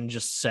then I can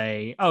just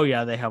say, oh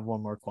yeah, they have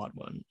one more quad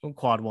 1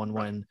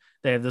 win.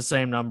 They have the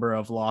same number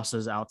of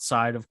losses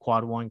outside of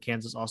quad 1.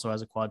 Kansas also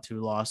has a quad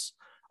 2 loss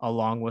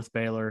along with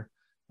Baylor.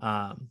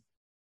 But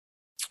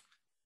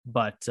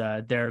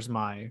there's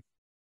my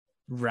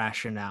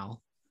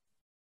rationale.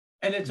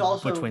 And it's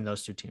also between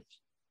those 2 teams.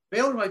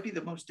 Baylor might be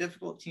the most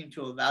difficult team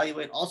to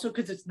evaluate also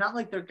because it's not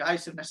like their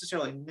guys have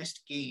necessarily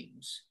missed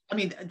games. I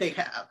mean, they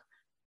have,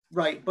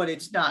 right? But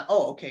it's not,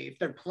 okay, if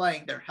they're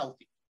playing, they're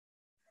healthy.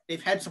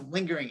 They've had some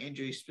lingering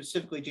injuries,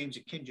 specifically James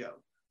Akinjo.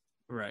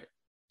 Right.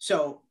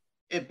 So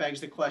it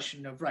begs the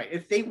question of,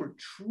 if they were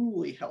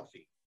truly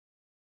healthy,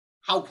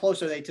 how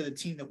close are they to the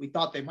team that we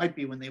thought they might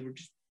be when they were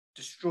just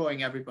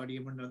destroying everybody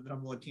and were the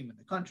number 1 team in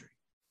the country?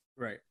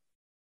 Right.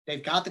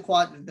 They've got the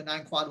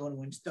 9 quad 1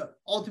 wins.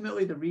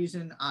 Ultimately, the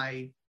reason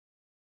I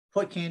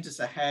put Kansas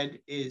ahead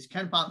is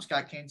Ken Palm's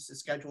got Kansas'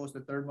 schedule as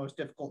the 3rd most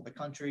difficult in the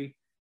country.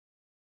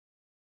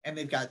 And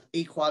they've got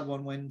 8 quad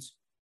 1 wins.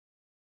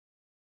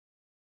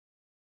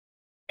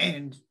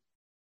 And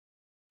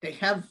they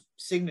have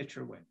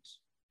signature wins,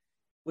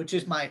 which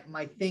is my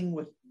thing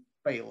with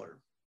Baylor.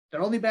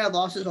 Their only bad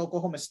loss is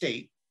Oklahoma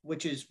State,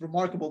 which is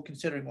remarkable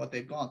considering what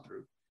they've gone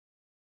through.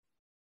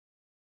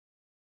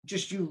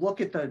 Just you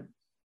look at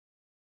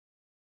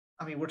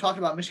we're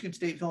talking about Michigan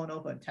State,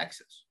 Villanova, and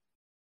Texas,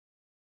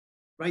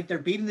 right? They're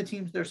beating the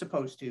teams they're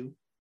supposed to,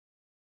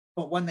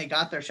 but when they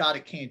got their shot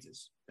at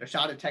Kansas, their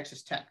shot at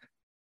Texas Tech,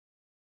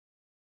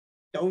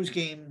 those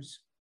games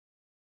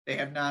they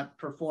have not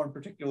performed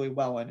particularly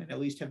well in, and at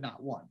least have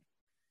not won.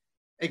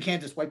 And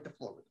Kansas wiped the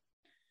floor with them.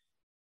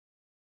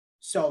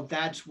 So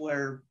that's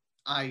where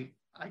I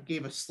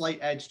gave a slight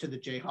edge to the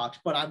Jayhawks,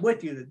 but I'm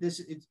with you that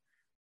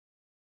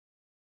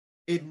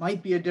it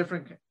might be a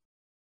different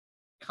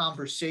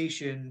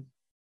conversation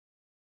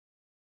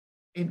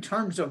in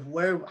terms of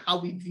how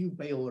we view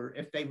Baylor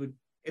if they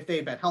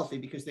had been healthy,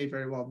 because they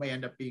very well may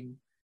have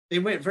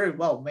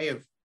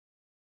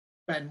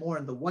been more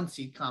in the 1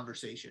 seed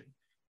conversation.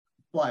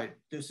 But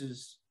this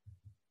is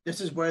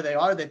where they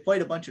are. They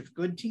played a bunch of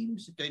good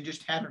teams. They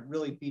just haven't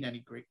really beat any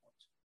great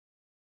ones.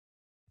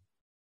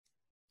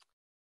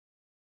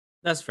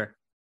 That's fair.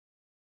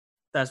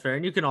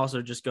 And you can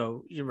also just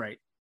go, you're right.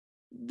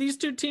 These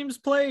two teams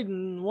played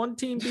and one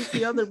team beat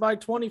the other by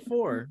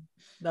 24.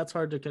 That's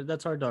hard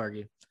to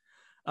argue.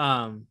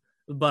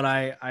 But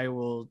I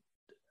will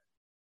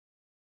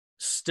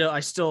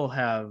still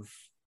have,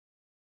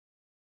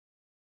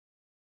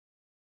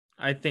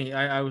 I think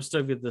I will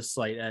still give the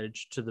slight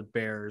edge to the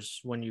Bears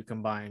when you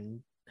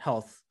combine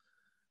health,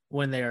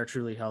 when they are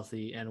truly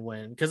healthy, and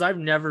because I've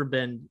never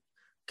been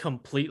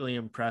completely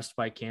impressed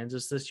by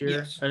Kansas this year,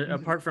 yes.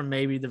 Apart from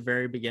maybe the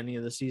very beginning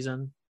of the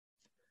season.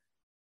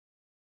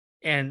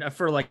 And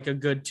for like a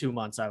good 2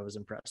 months, I was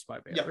impressed by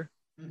Baylor.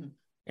 Yep. Mm-hmm.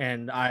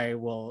 And I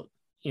will,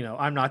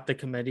 I'm not the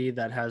committee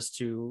that has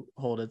to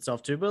hold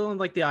itself to, but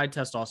like the eye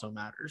test also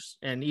matters.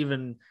 And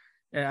even,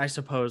 I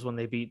suppose, when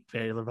they beat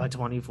Baylor by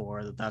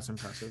 24, that's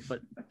impressive. But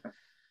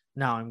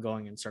now I'm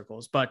going in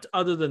circles. But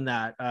other than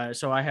that,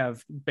 so I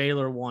have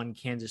Baylor 1,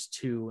 Kansas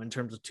 2 in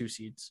terms of 2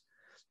 seeds.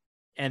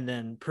 And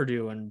then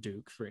Purdue and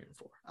Duke 3 and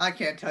 4. I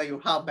can't tell you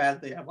how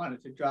badly I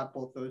wanted to drop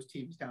both those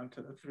teams down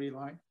to the 3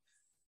 line.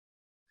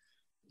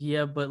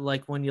 Yeah, but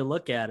like when you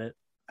look at it,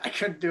 I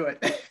couldn't do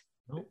it.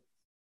 Nope.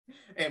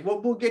 And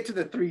we'll get to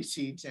the 3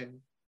 seeds and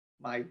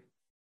my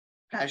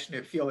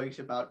passionate feelings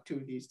about 2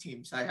 of these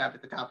teams I have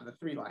at the top of the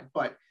 3 line.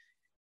 But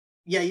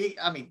yeah,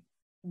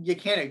 you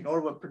can't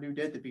ignore what Purdue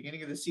did at the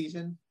beginning of the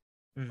season,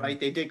 mm-hmm. right?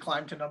 They did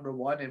climb to number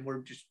 1 and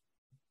were just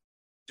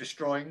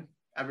destroying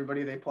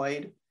everybody they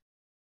played.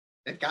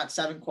 They've got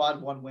 7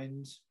 quad 1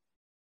 wins,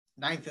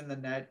 9th in the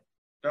net.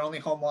 Their only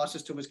home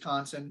losses to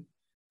Wisconsin,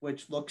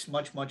 which looks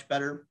much, much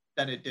better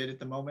than it did at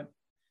the moment.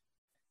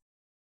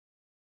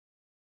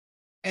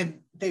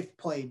 And they've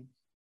played,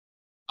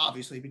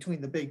 obviously,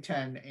 between the Big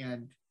Ten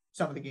and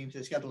some of the games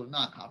they scheduled in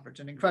non-conference,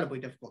 an incredibly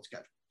difficult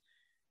schedule.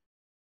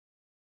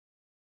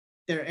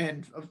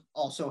 And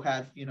also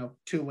had,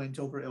 2 wins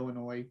over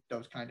Illinois,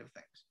 those kind of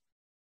things.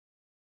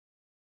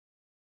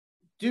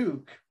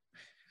 Duke,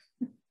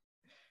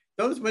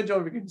 those wins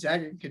over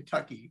Gonzaga and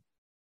Kentucky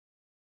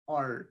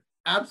are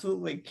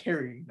absolutely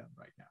carrying them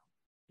right now.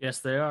 Yes,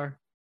 they are.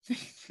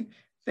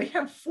 They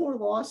have 4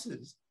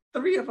 losses.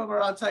 3 of them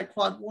are outside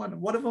quad 1,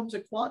 and one of them's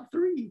a quad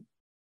 3.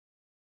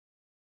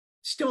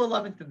 Still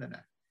 11th in the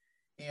net.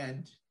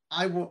 And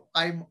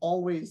I'm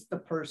always the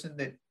person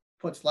that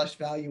puts less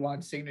value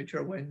on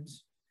signature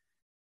wins.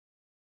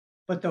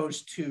 But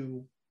those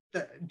 2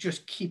 that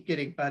just keep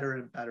getting better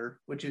and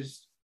better, which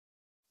is,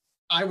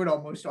 I would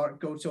almost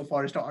go so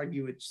far as to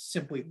argue it's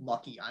simply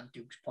lucky on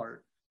Duke's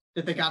part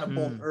that they got them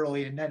both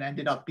early and then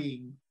ended up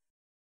being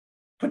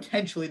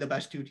potentially the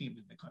best 2 teams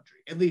in the country,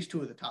 at least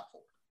 2 of the top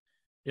 4.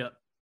 Yep.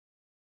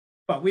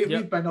 But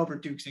we've been over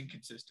Duke's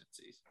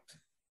inconsistencies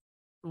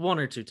 1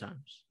 or 2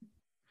 times.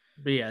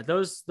 But yeah,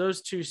 those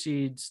 2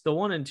 seeds, the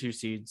 1 and 2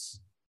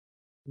 seeds,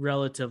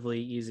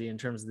 relatively easy in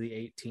terms of the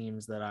 8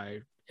 teams that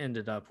I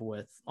ended up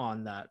with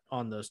on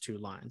those 2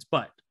 lines.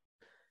 But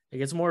it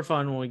gets more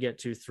fun when we get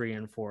to 3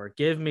 and 4.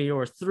 Give me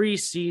your 3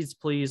 seeds,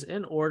 please,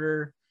 in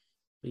order,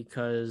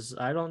 because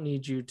I don't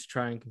need you to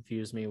try and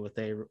confuse me with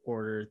a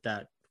order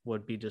that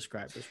would be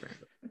described as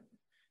random.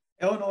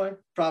 Illinois,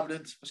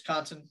 Providence,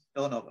 Wisconsin,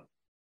 Villanova.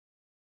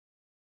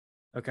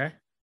 Okay.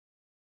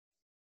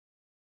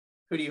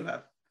 Who do you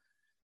have?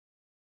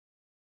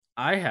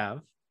 I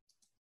have,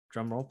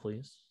 drum roll,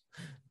 please.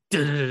 You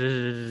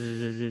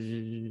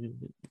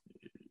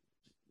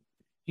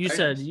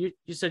said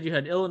you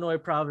had Illinois,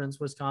 Providence,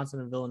 Wisconsin,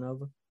 and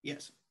Villanova?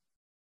 Yes.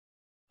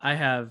 I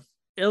have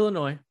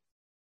Illinois,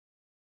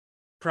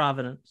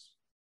 Providence,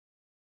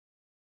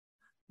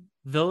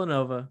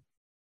 Villanova,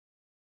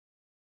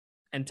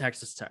 and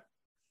Texas Tech.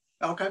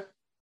 Okay.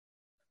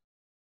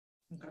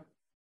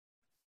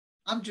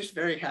 I'm just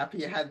very happy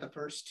you had the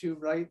first 2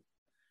 right.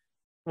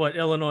 What,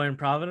 Illinois and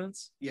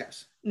Providence?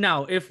 Yes.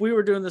 Now, if we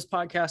were doing this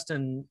podcast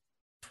in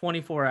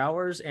 24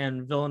 hours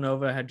and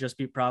Villanova had just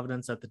beat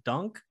Providence at the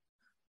dunk,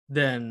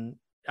 then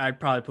I'd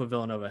probably put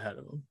Villanova ahead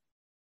of them.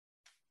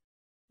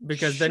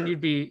 because then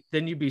you'd be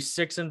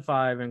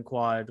 6-5 in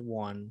quad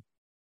 1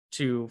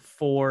 to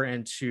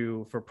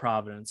 4-2 for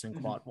Providence in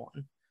quad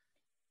 1,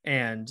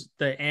 and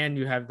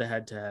you have the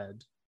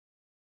head-to-head,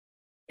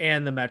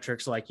 and the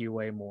metrics like you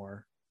way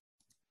more,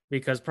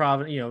 because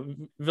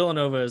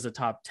Villanova is a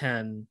top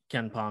 10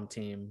 Ken Pom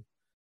team.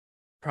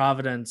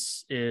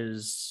 Providence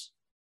is,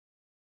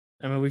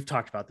 I mean, we've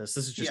talked about this.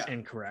 This is just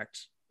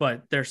incorrect,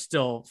 but they're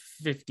still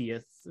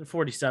 50th,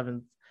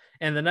 47th,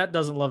 and the net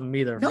doesn't love them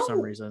either for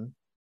some reason.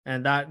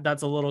 And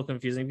that's a little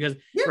confusing because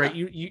right,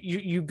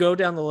 you go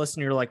down the list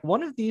and you're like,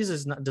 one of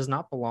these does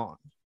not belong.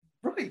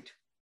 Right.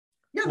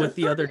 Yeah, with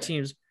the other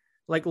teams.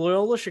 Like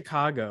Loyola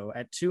Chicago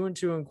at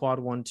 2-2 in quad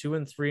 1,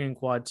 2-3 in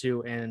quad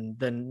 2, and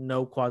then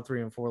no quad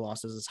 3 and 4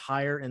 losses is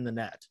higher in the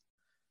net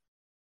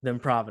than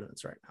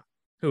Providence right now,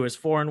 who is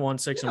 4-1,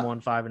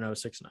 6-1, 5-0,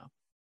 6-0.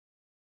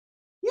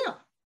 Yeah.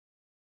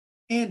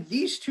 And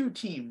these two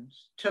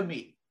teams, to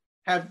me,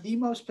 have the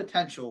most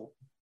potential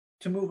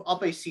to move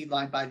up a seed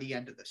line by the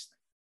end of this thing.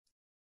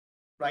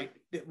 Right?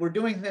 We're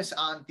doing this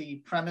on the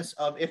premise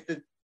of if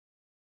the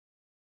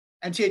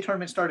NCAA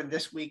tournament started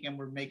this week and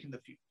we're making the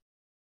few.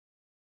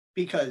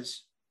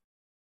 Because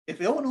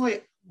if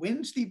Illinois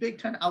wins the Big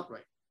Ten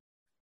outright,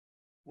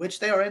 which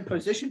they are in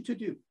position to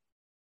do,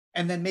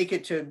 and then make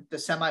it to the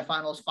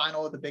semifinals,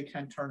 final of the Big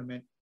Ten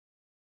tournament,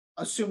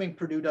 assuming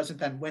Purdue doesn't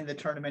then win the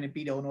tournament and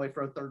beat Illinois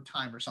for a third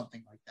time or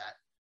something like that,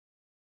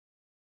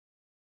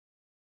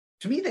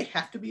 to me, they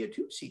have to be a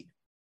 2 seed.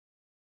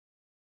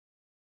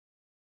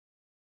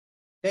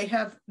 They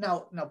have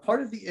now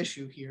part of the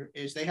issue here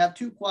is they have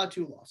 2 quad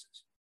 2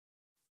 losses.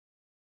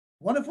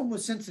 One of them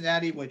was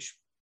Cincinnati, which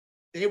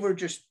they were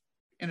just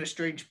in a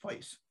strange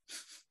place.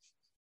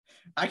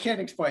 I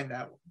can't explain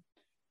that one.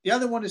 The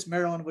other one is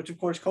Maryland, which of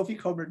course Kofi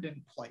Coburn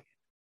didn't play.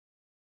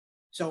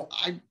 So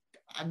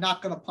I'm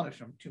not going to punish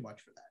them too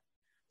much for that.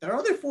 Their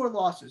other 4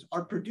 losses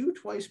are Purdue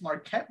twice,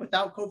 Marquette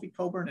without Kofi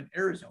Coburn, and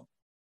Arizona.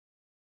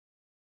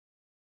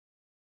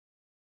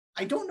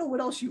 I don't know what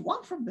else you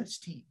want from this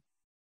team.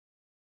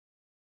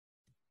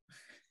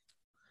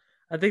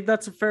 I think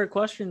that's a fair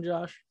question,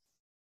 Josh.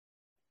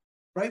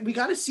 Right? We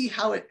got to see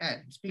how it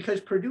ends because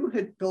Purdue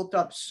had built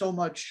up so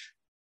much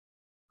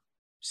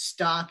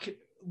stock,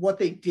 what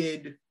they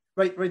did,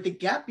 right? The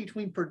gap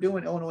between Purdue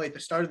and Illinois at the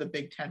start of the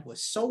Big Ten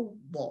was so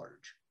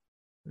large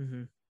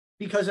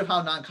because of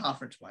how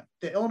non-conference went.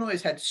 The Illinois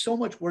has had so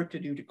much work to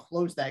do to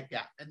close that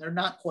gap, and they're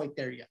not quite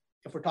there yet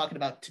if we're talking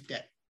about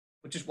today,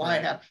 which is why I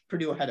have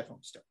Purdue ahead of them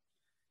still.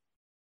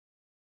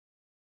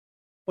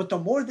 But the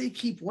more they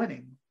keep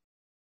winning,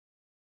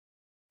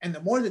 and the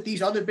more that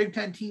these other Big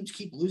Ten teams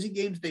keep losing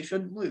games they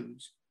shouldn't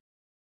lose,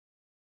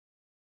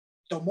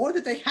 the more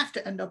that they have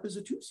to end up as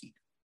a 2 seed.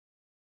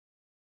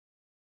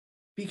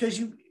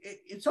 Because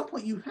at some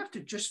point, you have to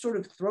just sort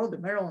of throw the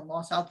Maryland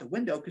loss out the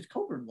window because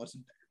Coburn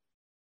wasn't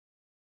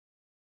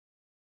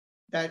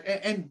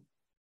there. And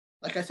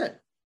like I said,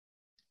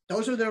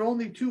 those are their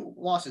only 2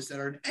 losses that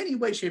are in any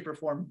way, shape, or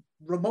form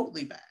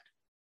remotely bad.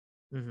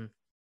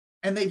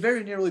 And they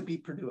very nearly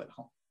beat Purdue at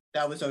home.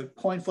 That was a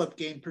coin flip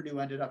game. Purdue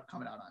ended up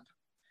coming out on top.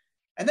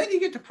 And then you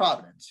get to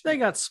Providence. They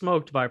got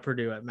smoked by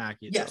Purdue at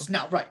Mackey. Yes,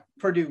 now, right.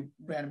 Purdue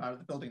ran them out of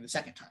the building the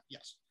second time.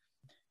 Yes.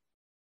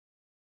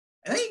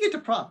 And then you get to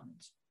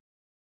Providence.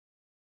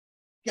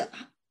 Yeah.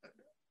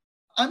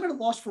 I'm at a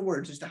loss for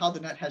words as to how the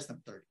net has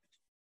them 30th.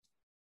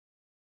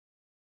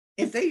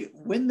 If they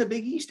win the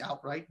Big East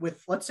outright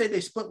with, let's say they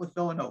split with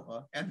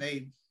Villanova and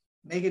they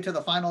make it to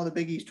the final of the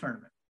Big East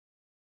tournament.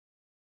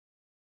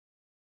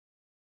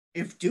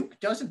 If Duke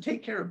doesn't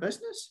take care of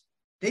business,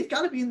 they've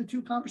got to be in the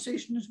 2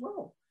 conversation as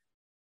well.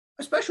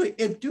 Especially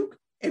if Duke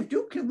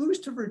can lose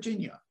to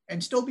Virginia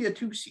and still be a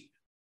 2 seed.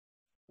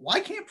 Why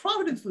can't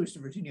Providence lose to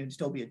Virginia and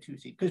still be a 2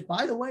 seed? Because,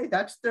 by the way,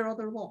 that's their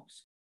other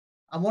loss.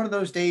 On one of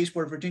those days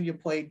where Virginia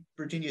played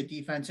Virginia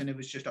defense and it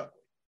was just ugly.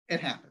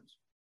 It happens.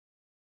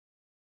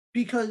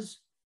 Because,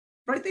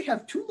 right, they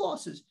have 2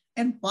 losses.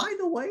 And by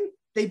the way,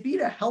 they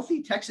beat a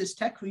healthy Texas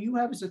Tech who you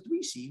have as a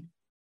 3 seed.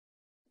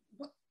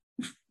 What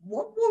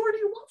more do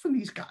you want from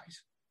these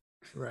guys?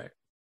 Right.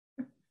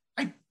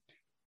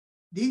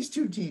 These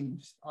 2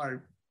 teams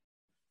are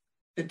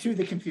the 2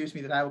 that confuse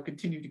me that I will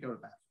continue to go to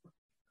bat for.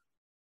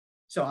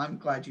 So I'm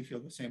glad you feel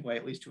the same way,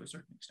 at least to a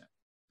certain extent.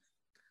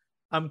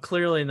 I'm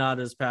clearly not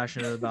as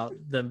passionate about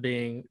them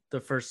being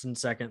the first and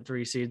second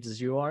 3 seeds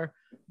as you are,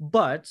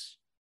 but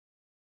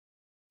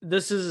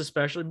this is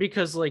especially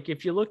because, like,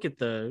 if you look at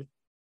the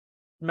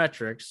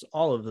metrics,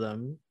 all of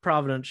them,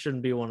 Providence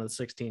shouldn't be one of the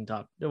 16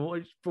 top.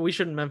 We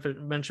shouldn't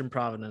mention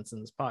Providence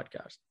in this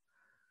podcast.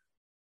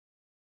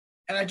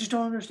 And I just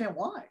don't understand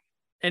why.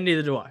 And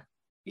neither do I.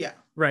 Yeah.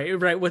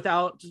 Right.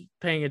 Without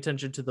paying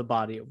attention to the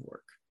body of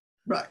work.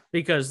 Right.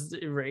 Because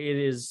it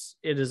is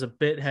a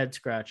bit head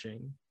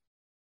scratching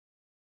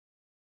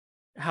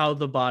how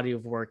the body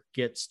of work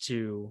gets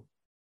to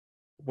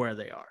where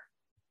they are.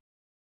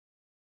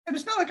 And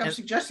it's not like I'm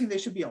suggesting they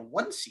should be a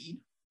 1 seed.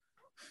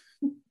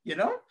 You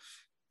know?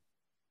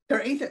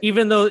 They're eighth.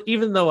 Even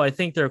though I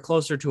think they're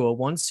closer to a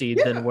 1 seed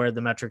than where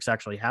the metrics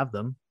actually have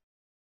them.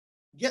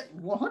 Yeah,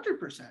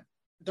 100%.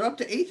 they're up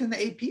to 8th in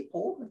the AP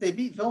poll. If they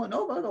beat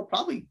Villanova, they'll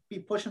probably be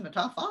pushing the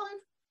top 5.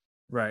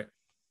 Right.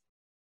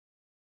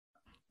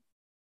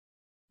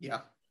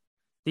 Yeah.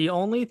 The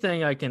only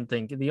thing I can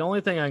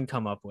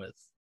come up with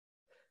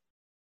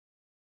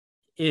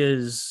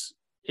is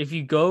if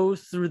you go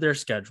through their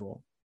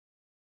schedule,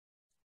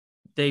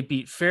 they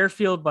beat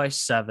Fairfield by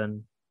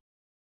 7.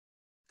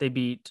 They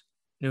beat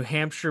New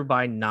Hampshire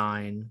by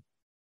 9.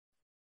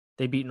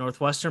 They beat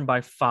Northwestern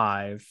by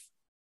 5.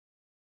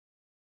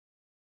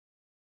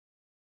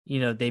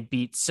 They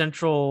beat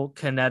Central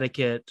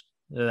Connecticut.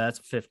 That's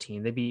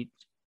 15.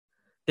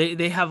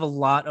 They have a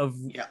lot of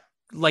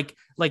like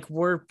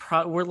we're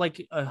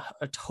like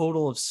a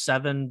total of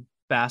 7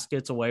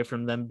 baskets away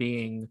from them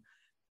being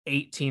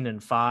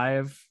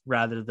 18-5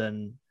 rather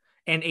than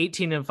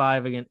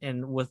 18-5 again,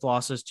 and with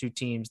losses to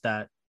teams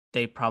that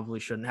they probably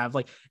shouldn't have,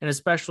 and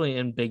especially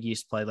in Big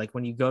East play,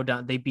 when you go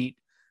down, they beat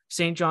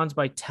St. John's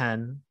by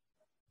 10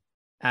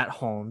 at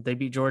home. They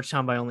beat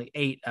Georgetown by only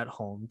 8 at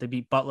home. They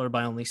beat Butler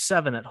by only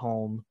 7 at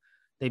home.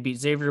 They beat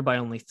Xavier by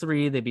only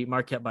 3. They beat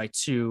Marquette by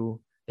 2.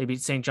 They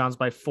beat St. John's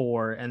by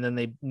 4, and then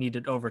they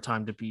needed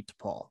overtime to beat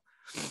DePaul.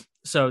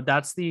 So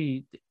that's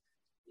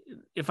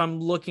if I'm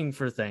looking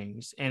for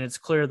things, and it's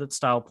clear that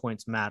style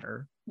points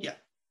matter. Yeah.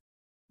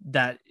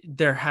 That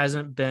there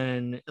hasn't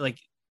been,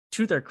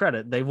 to their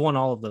credit, they've won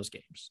all of those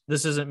games.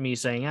 This isn't me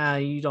saying,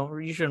 you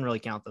shouldn't really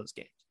count those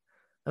games.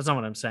 That's not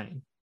what I'm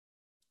saying.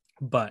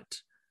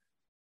 But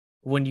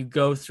when you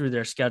go through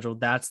their schedule,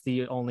 that's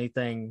the only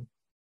thing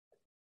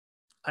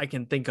I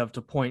can think of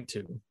to point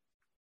to.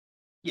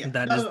 Yeah.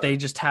 They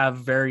just have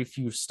very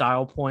few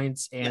style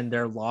points, and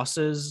their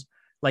losses,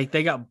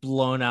 they got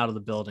blown out of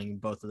the building in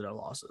both of their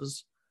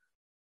losses.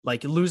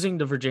 Losing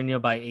to Virginia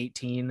by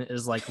 18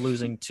 is like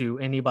losing to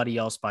anybody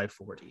else by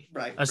 40.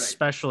 Right.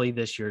 Especially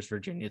this year's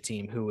Virginia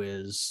team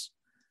is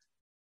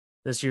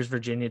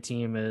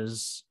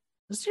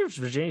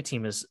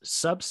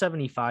sub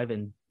 75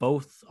 in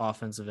both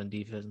offensive and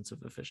defensive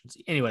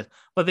efficiency. Anyways,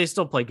 but they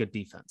still play good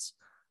defense.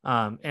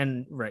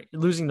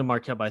 Losing to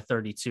Marquette by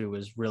 32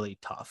 is really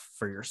tough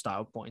for your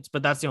style points.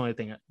 But that's the only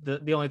thing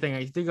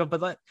I think of.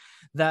 But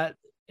that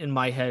in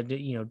my head,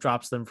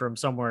 drops them from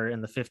somewhere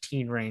in the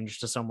 15 range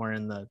to somewhere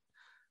in the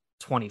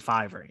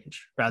 25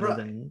 range, rather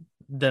than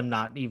them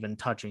not even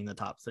touching the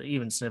top 30,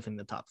 even sniffing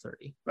the top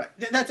 30. Right.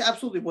 That's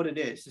absolutely what it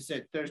is. Is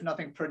that there's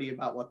nothing pretty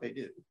about what they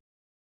do.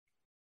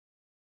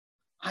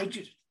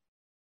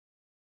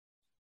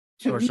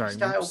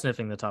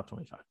 Sniffing the top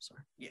 25.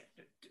 Sorry. Yeah.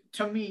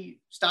 To me,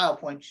 style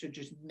points should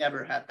just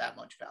never have that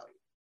much value.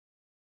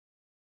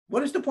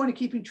 What is the point of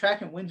keeping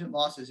track of wins and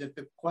losses if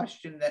the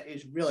question that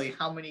is really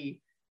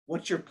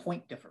what's your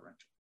point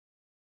differential?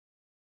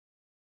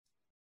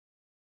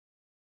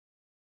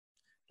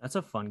 That's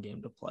a fun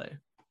game to play.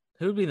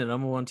 Who would be the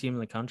number 1 team in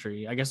the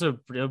country? I guess it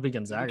would be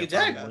Gonzaga.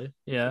 Probably.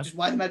 Yeah. Which is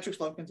why the metrics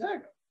love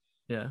Gonzaga.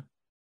 Yeah.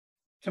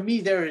 To me,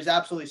 there is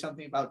absolutely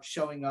something about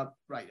showing up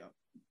right up.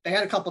 They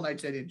had a couple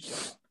nights they didn't show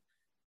up,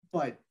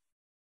 but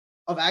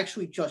of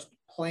actually just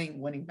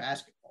playing winning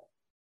basketball,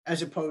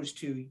 as opposed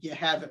to you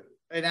have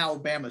an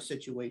Alabama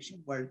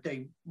situation where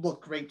they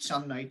look great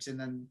some nights and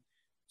then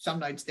some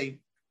nights they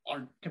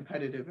aren't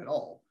competitive at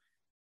all.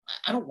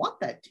 I don't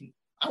want that team.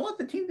 I want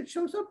the team that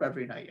shows up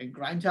every night and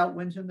grinds out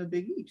wins in the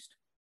Big East.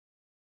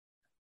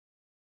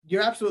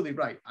 You're absolutely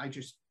right.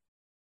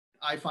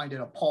 I find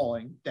it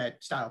appalling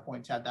that style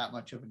points had that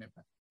much of an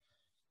impact.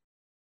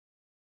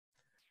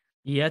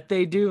 Yet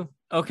they do.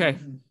 Okay,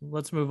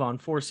 Let's move on.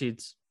 4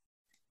 seeds.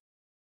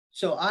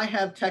 So I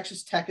have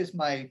Texas Tech as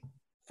my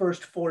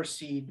first 4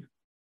 seed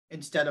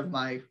instead of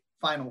my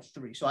final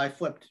 3. So I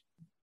flipped.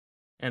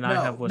 And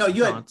I have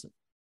Wisconsin.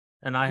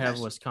 I have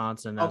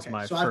Wisconsin as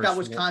my first I've got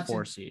Wisconsin,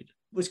 4 seed.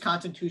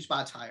 Wisconsin 2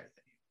 spots higher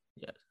than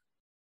you. Yes.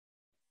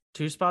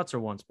 2 spots or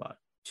 1 spot?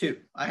 2.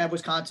 I have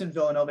Wisconsin,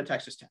 Villanova,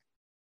 Texas Tech.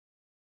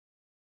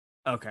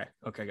 Okay,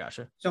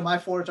 gotcha. So my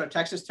 4s are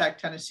Texas Tech,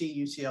 Tennessee,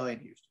 UCLA,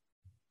 and Houston.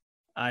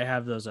 I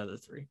have those other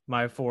 3.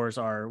 My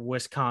 4s are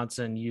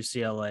Wisconsin,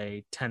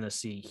 UCLA,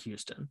 Tennessee,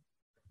 Houston.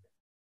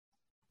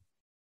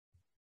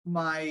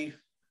 My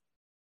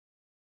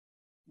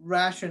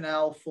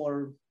rationale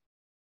for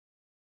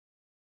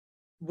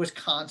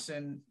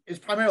Wisconsin is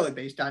primarily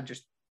based on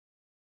just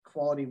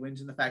quality wins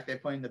and the fact they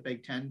play in the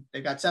Big Ten.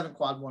 They've got 7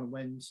 quad 1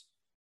 wins.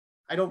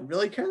 I don't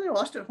really care they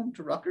lost at home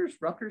to Rutgers.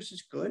 Rutgers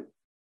is good.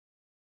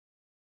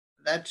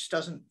 That just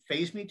doesn't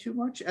faze me too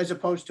much, as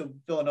opposed to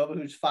Villanova,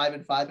 who's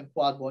 5-5 in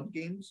quad 1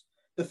 games.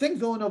 The thing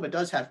Villanova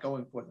does have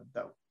going for them,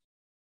 though,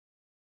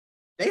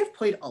 they have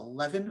played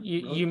 11.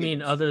 You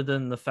mean other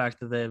than the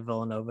fact that they have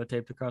Villanova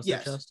taped across their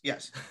chest?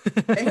 Yes.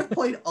 They have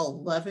played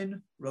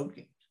 11 road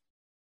games.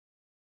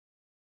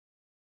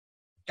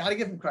 Got to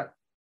give them credit.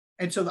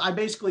 And so I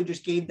basically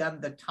just gave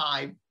them the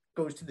tie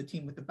goes to the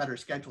team with the better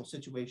schedule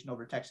situation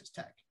over Texas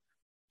Tech.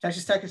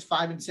 Texas Tech is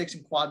 5-6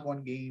 in quad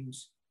 1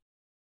 games.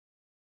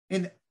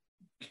 And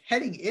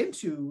heading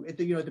into at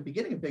the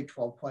beginning of Big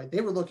 12 play,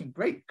 they were looking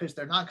great because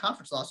their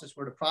non-conference losses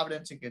were to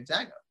Providence and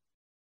Gonzaga.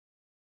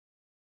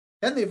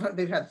 Then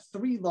they've had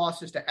 3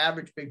 losses to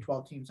average Big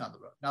 12 teams on the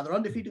road. Now they're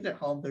undefeated at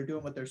home. They're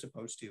doing what they're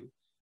supposed to.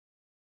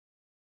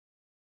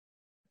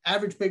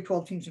 Average Big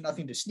 12 teams are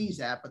nothing to sneeze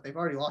at, but they've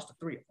already lost to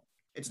 3 of them.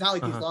 It's not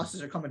like these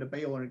losses are coming to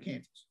Baylor and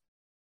Kansas.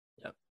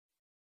 Yep.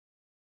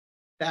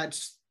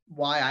 That's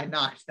why I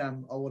knocked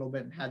them a little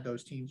bit and had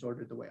those teams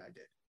ordered the way I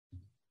did.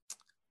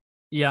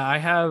 Yeah,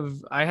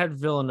 I had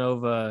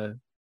Villanova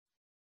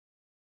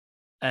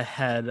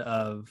ahead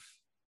of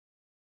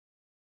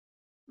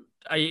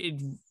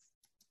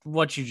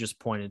what you just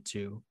pointed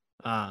to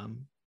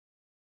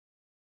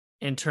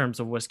in terms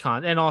of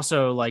Wisconsin. And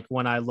also, like,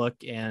 when I look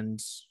and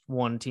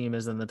one team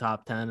is in the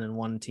top 10 and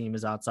one team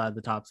is outside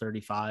the top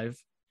 35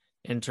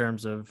 in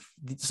terms of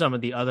some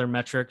of the other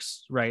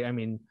metrics, right? I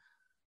mean,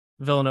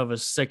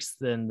 Villanova's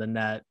 6th in the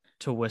net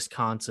to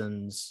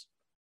Wisconsin's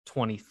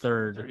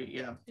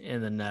 23rd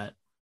in the net.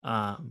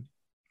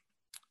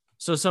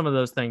 So some of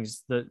those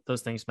things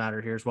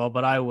matter here as well,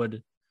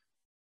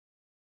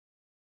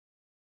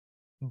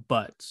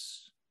 but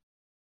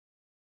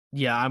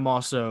yeah, I'm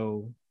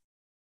also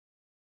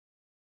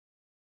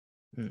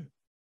and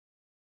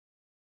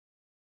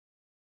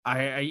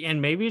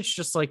maybe it's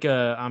just like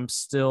I'm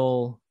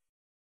still,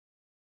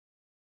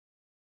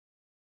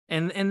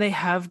 and they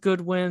have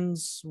good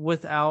wins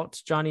without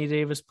Johnny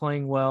Davis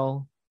playing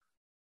well.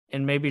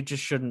 And maybe it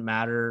just shouldn't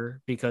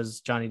matter because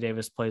Johnny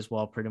Davis plays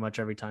well pretty much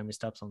every time he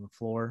steps on the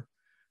floor.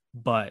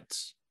 But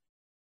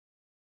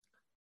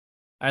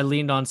I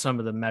leaned on some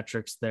of the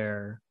metrics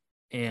there.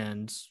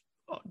 And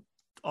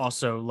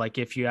also, like,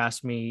 if you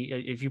ask me,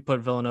 if you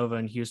put Villanova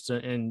and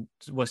Houston and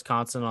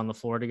Wisconsin on the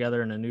floor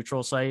together in a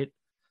neutral site,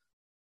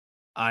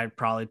 I'd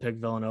probably pick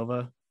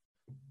Villanova.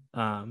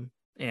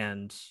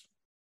 And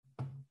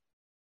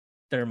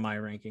they're my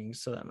rankings,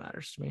 so that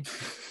matters to me.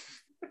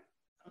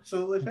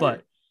 Absolutely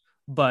fair.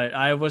 But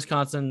I have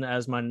Wisconsin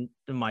as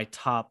my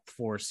top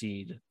 4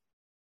 seed,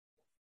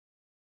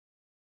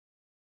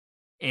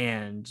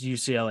 and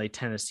UCLA,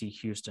 Tennessee,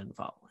 Houston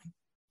following.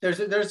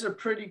 There's a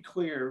pretty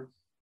clear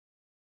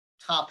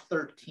top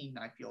 13,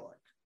 I feel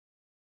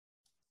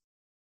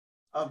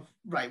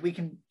like. We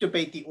can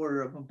debate the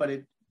order of them,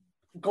 but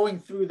going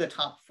through the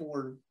top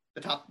 4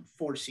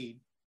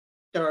 seed,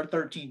 there are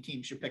 13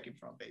 teams you're picking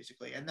from,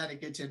 basically. And then it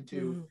gets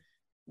into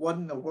what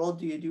in the world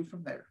do you do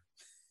from there?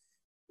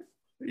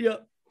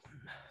 Yep.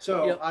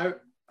 So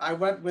I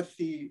went with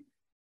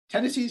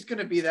Tennessee's going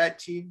to be that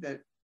team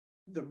that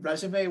the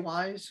resume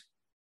wise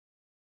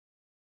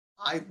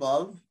I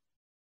love,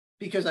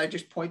 because I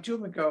just point to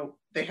them and go,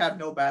 they have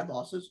no bad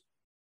losses.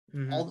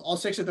 Mm-hmm. All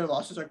 6 of their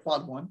losses are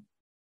quad 1.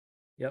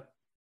 Yep.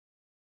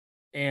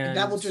 And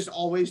that will just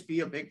always be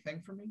a big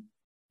thing for me.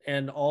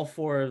 And all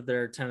 4 of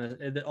their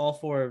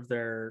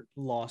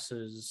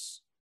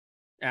losses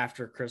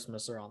after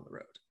Christmas are on the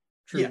road.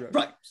 True road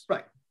games.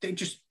 Right.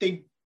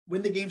 They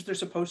win the games they're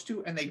supposed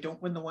to, and they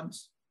don't win the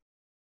ones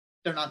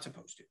they're not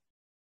supposed to.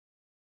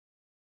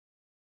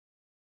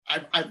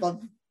 I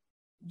love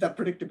the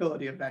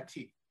predictability of that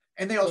team.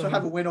 And they also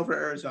have a win over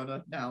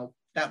Arizona. Now,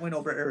 that win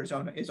over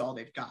Arizona is all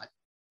they've got,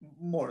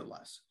 more or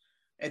less,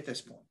 at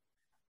this point.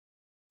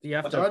 You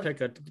have to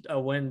pick a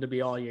win to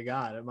be all you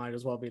got. It might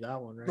as well be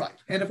that one, right? Right.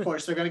 And, of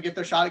course, they're going to get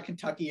their shot at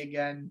Kentucky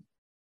again.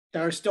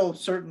 There are still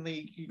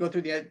certainly, you go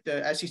through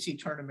the SEC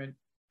tournament,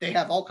 they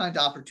have all kinds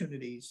of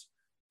opportunities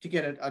to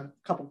get a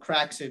couple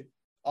cracks at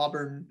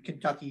Auburn,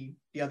 Kentucky,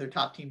 the other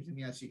top teams in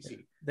the SEC.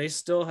 They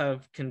still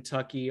have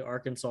Kentucky,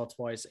 Arkansas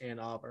twice, and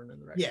Auburn in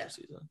the regular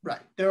season.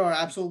 Right. There are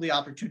absolutely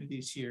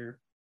opportunities here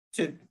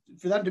for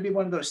them to be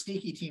one of those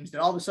sneaky teams that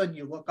all of a sudden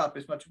you look up,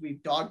 as much as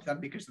we've dogged them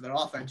because of their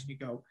offense, and you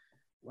go,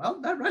 well,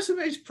 that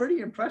resume is pretty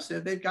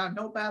impressive. They've got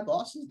no bad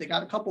losses. They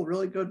got a couple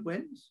really good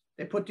wins.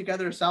 They put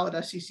together a solid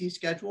SEC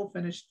schedule,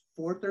 finished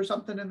 4th or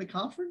something in the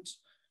conference.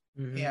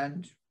 Mm-hmm.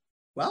 And,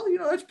 well,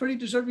 that's pretty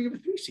deserving of a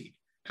 3 seed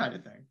kind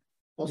of thing.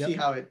 We'll see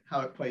how it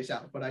plays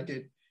out. But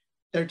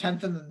they're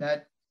 10th in the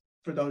net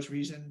for those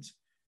reasons.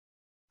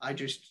 I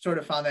just sort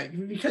of found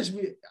that because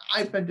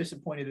I've been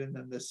disappointed in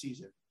them this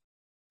season.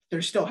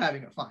 They're still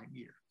having a fine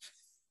year.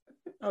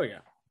 Oh, yeah.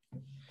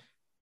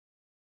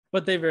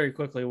 But they very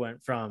quickly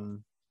went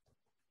from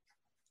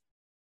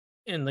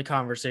in the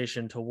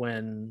conversation to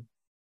win,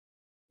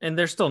 and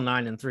they're still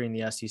 9-3 in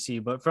the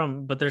SEC,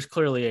 but there's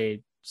clearly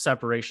a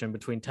separation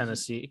between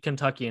Tennessee,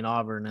 Kentucky, and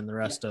Auburn and the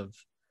rest of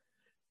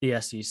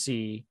the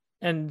SEC.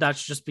 And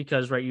that's just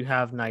because, you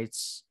have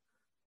nights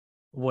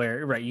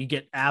where, you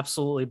get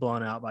absolutely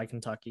blown out by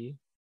Kentucky.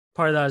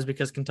 Part of that is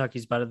because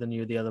Kentucky's better than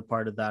you. The other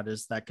part of that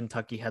is that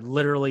Kentucky had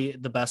literally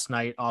the best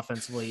night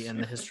offensively in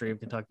the history of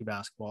Kentucky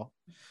basketball.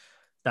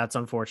 That's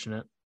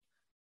unfortunate.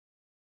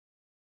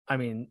 I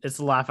mean, it's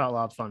laugh out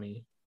loud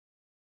funny.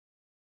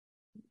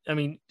 I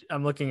mean,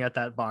 I'm looking at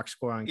that box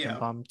score on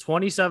KenPom.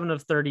 27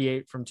 of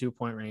 38 from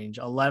 2-point range,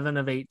 11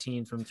 of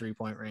 18 from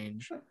 3-point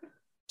range,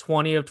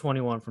 20 of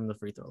 21 from the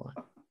free throw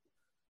line.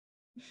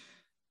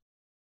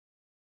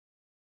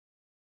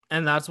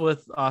 And that's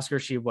with Oscar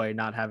Tshiebwe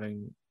not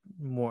having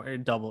a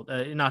double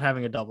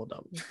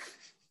double.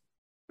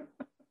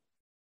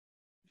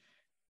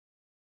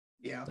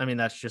 Yeah. I mean,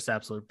 that's just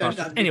absolute. There's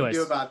nothing you can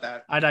do about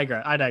that. I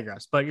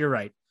digress. But you're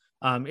right.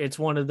 It's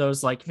one of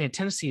those like, man,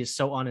 Tennessee is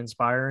so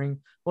uninspiring.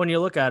 When you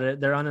look at it,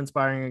 they're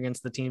uninspiring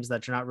against the teams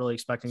that you're not really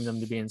expecting them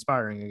to be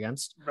inspiring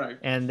against. Right.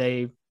 And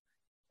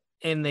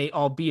they,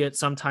 albeit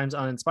sometimes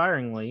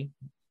uninspiringly,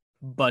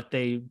 but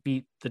they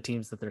beat the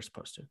teams that they're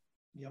supposed to.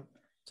 Yep.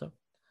 So,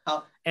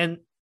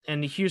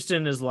 and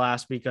Houston is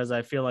last because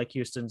I feel like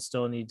Houston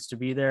still needs to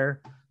be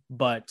there,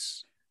 but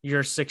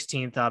you're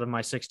 16th out of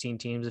my 16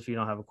 teams if you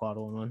don't have a quad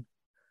 1-1.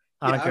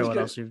 I don't care what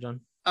else you've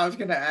done. I was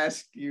going to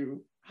ask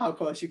you how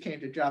close you came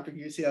to dropping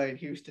UCLA and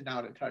Houston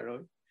out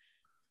entirely.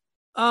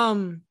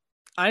 I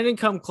didn't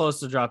come close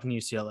to dropping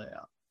UCLA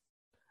out.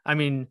 I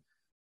mean,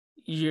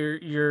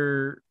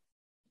 your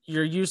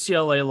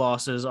UCLA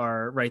losses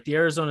are right. The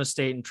Arizona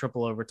State and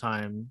triple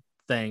overtime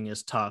thing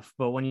is tough,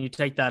 but when you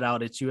take that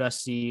out, it's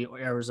USC,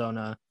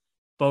 Arizona,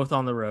 both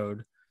on the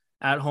road,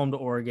 at home to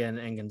Oregon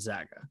and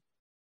Gonzaga.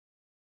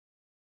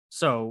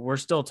 So we're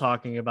still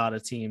talking about a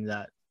team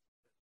that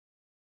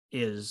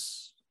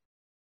is,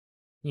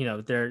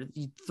 they're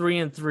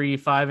 3-3,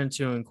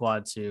 5-2 in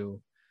quad 2.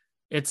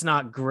 It's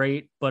not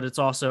great, but it's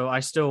also,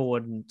 I still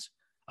wouldn't,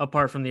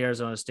 apart from the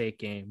Arizona State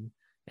game.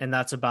 And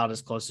that's about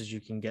as close as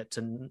you can get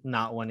to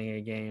not winning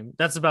a game.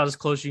 That's about as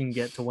close you can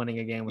get to winning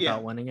a game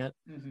without winning it.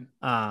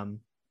 Mm-hmm.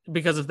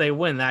 Because if they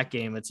win that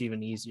game, it's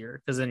even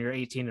easier because then you're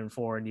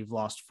 18-4 and you've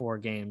lost 4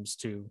 games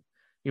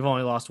you've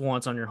only lost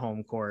once on your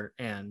home court.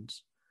 And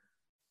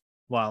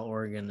while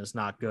Oregon is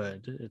not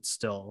good, it's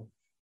still,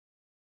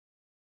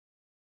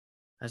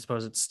 I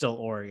suppose it's still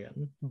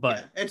Oregon,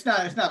 but it's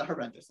not a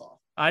horrendous loss.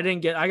 I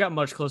got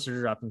much closer to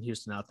dropping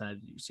Houston out than I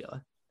did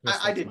UCLA.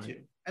 I did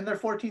too. And they're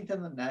 14th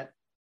in the net.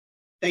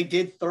 They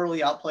did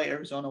thoroughly outplay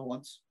Arizona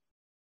once,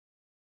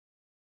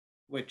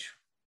 which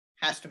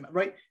has to,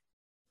 right?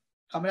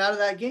 Coming out of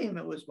that game,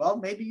 it was, well,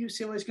 maybe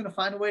UCLA is going to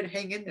find a way to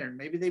hang in there.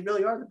 Maybe they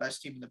really are the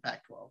best team in the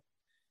Pac-12,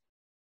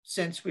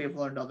 since we have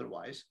learned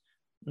otherwise.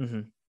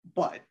 Mm-hmm.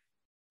 But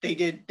they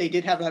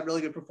did have that really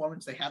good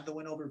performance. They have the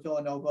win over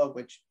Villanova,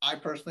 which I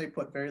personally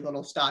put very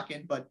little stock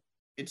in, but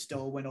it's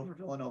still a win over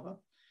Villanova.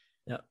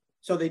 Yeah.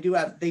 So they do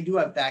have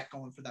that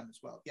going for them as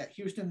well. Yeah,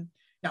 Houston.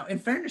 Now, in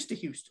fairness to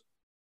Houston,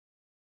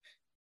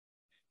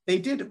 they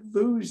did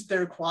lose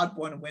their quad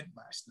 1 win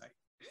last night.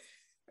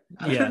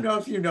 I don't know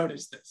if you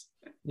noticed this.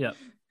 Yeah.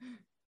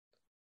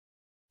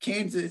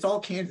 Kansas, it's all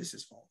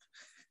Kansas's fault.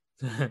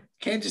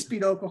 Kansas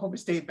beat Oklahoma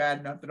State bad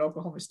enough that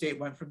Oklahoma State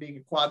went from being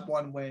a quad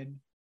 1 win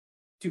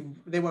to,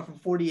 they went from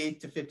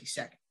 48th to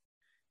 52nd.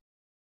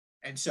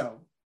 And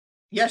so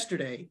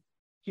yesterday,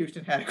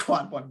 Houston had a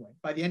quad 1 win.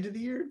 By the end of the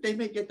year, they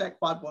may get that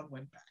quad 1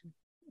 win back.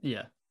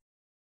 Yeah.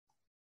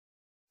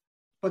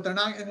 But they're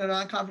not in their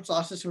non-conference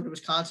losses to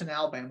Wisconsin and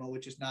Alabama,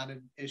 which is not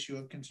an issue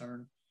of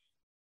concern.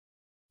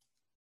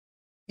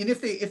 And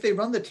if they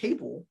run the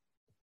table,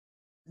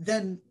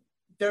 then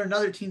they're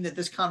another team that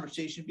this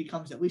conversation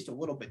becomes at least a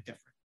little bit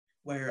different,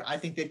 where I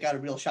think they've got a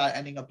real shot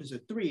ending up as a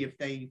 3 if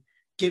they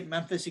get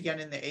Memphis again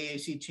in the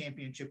AAC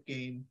championship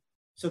game.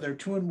 So they're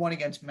 2-1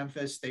 against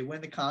Memphis. They win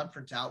the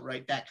conference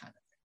outright, that kind of thing.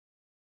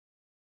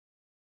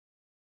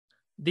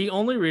 The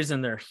only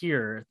reason they're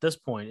here at this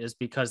point is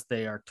because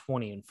they are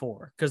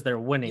 20-4, because they're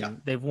winning. Yeah.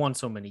 They've won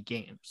so many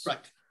games.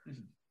 Right.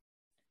 Mm-hmm.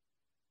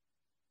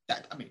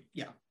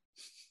 Yeah.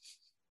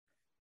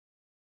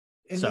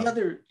 And so,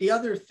 the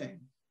other thing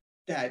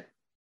that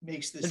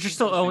makes this, it's just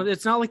so,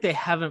 it's not like they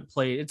haven't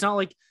played. It's not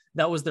like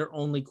that was their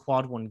only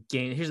quad 1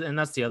 game. And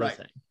that's the other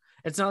thing.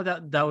 It's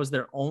not that was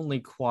their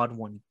only quad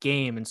 1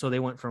 game. And so they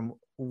went from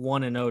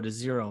 1-0 to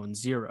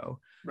 0-0.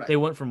 Right. They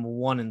went from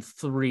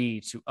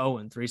 1-3 to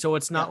 0-3. So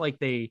it's not like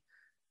they,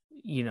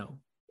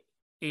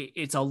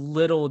 it's a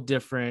little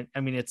different.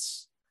 I mean,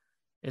 it's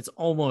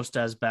almost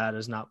as bad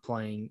as not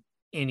playing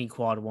any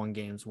quad 1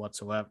 games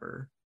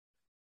whatsoever.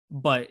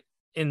 But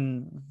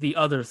in the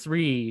other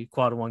 3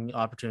 quad 1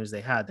 opportunities they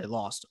had, they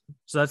lost them.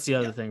 So that's the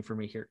other thing for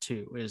me here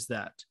too, is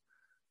that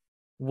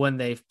when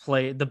they've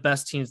played the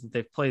best teams that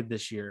they've played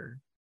this year,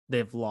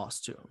 they've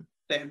lost to them.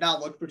 They have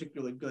not looked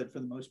particularly good for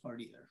the most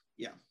part either.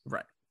 Yeah.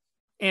 Right.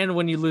 And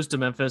when you lose to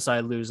Memphis, I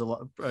lose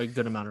a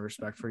good amount of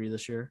respect for you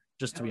this year,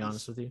 just to be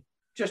honest with you.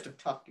 Just a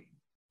tough game.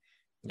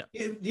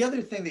 Yeah. The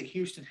other thing that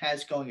Houston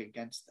has going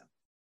against them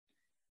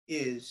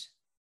is,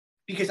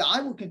 because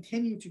I will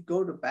continue to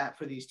go to bat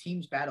for these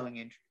teams battling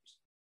injuries,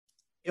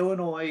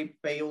 Illinois,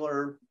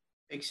 Baylor,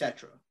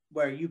 etc.,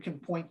 where you can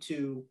point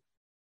to,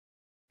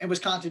 and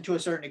Wisconsin to a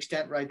certain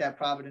extent, right, that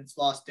Providence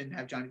lost, didn't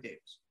have Johnny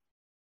Davis.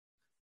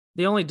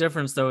 The only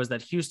difference, though, is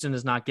that Houston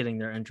is not getting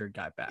their injured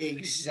guy back.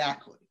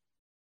 Exactly.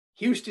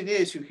 Houston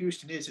is who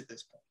Houston is at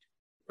this point.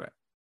 Right.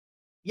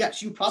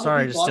 Yes, you probably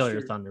Sorry to steal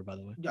your thunder, by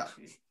the way. No,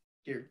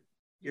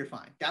 you're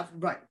fine.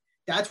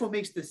 That's what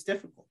makes this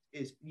difficult,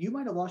 is you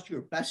might have lost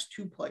your best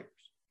 2 players.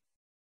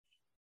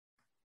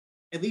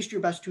 At least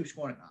your best 2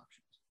 scoring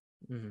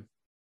options. Mm-hmm.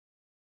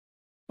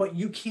 But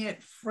you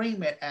can't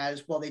frame it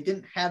as, well, they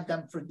didn't have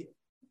them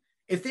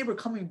if they were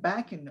coming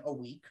back in a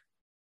week,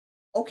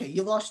 okay,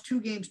 you lost 2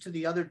 games to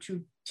the other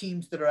 2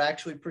 teams that are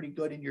actually pretty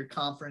good in your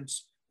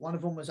conference One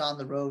of them was on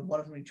the road. One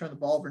of them, you turned the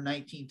ball over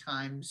 19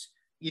 times.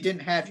 You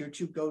didn't have your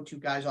two go-to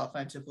guys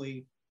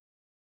offensively.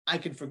 I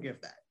can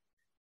forgive that.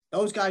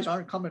 Those guys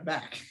aren't coming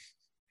back.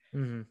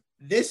 Mm-hmm.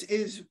 This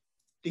is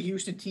the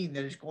Houston team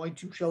that is going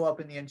to show up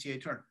in the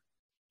NCAA tournament,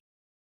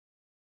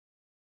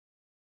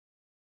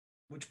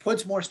 which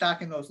puts more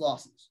stock in those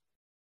losses.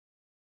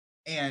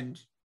 And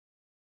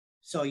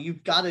so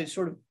you've got to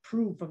sort of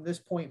prove from this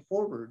point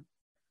forward,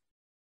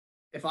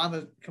 if I'm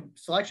a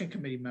selection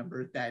committee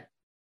member, that,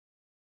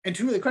 and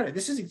to really credit,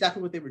 this is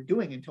exactly what they were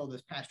doing until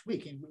this past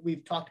week. And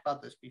we've talked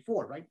about this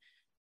before, right?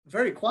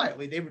 Very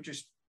quietly, they were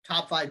just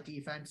top 5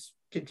 defense,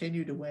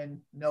 continue to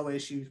win, no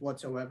issues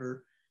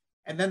whatsoever.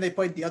 And then they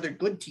played the other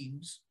good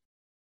teams,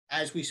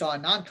 as we saw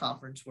in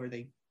non-conference, where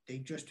they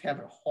just have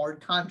a hard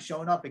time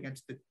showing up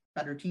against the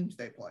better teams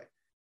they play.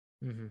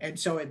 Mm-hmm. And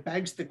so it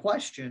begs the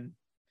question,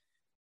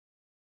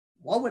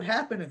 what would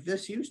happen if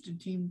this Houston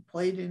team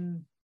played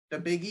in the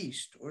Big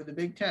East or the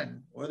Big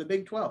 10 or the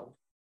Big 12,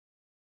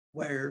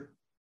 where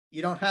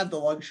you don't have the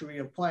luxury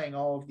of playing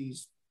all of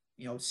these,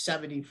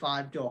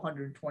 75 to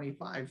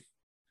 125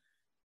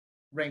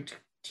 ranked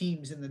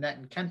teams in the net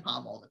in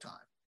KenPom all the time,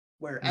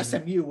 where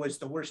SMU was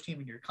the worst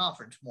team in your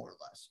conference, more or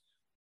less.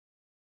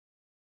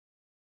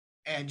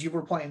 And you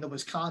were playing the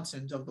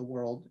Wisconsins of the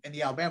world and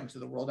the Alabamas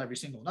of the world every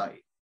single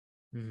night.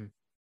 Mm-hmm.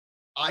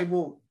 I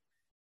will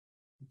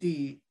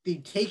the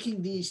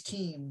taking these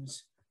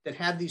teams that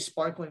have these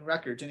sparkling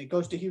records, and it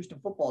goes to Houston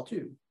football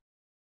too,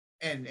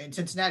 and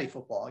Cincinnati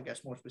football, I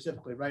guess more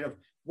specifically, right? Of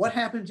what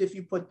happens if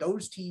you put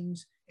those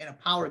teams in a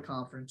power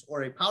conference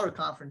or a power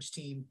conference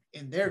team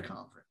in their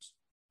conference?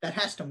 That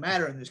has to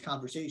matter in this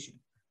conversation.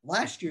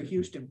 Last year,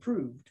 Houston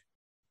proved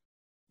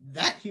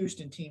that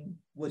Houston team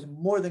was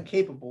more than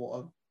capable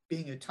of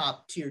being a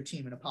top tier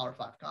team in a Power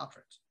 5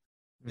 conference.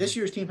 This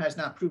year's team has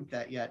not proved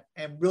that yet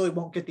and really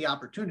won't get the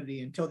opportunity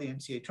until the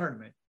NCAA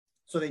tournament.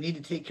 So they need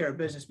to take care of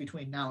business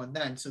between now and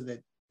then so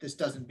that this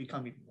doesn't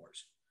become even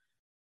worse.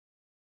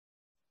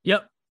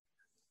 Yep.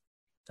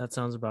 That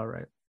sounds about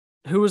right.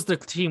 Who was the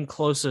team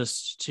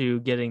closest to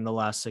getting the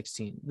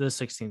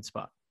 16th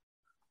spot?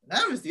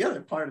 That was the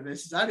other part of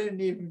this, is I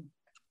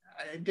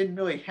didn't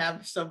really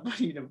have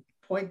somebody to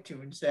point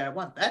to and say, I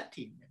want that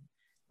team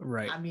in.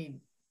 Right. I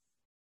mean,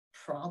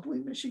 probably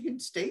Michigan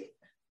State.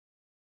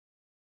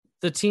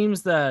 The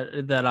teams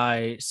that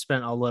I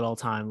spent a little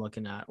time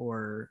looking at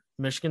were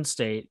Michigan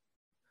State,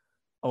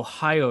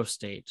 Ohio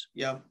State.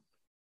 Yep.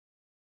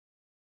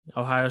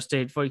 Ohio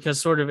State,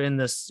 because sort of in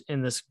this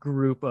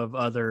group of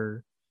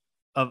other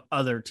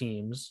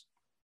teams,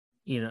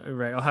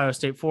 right? Ohio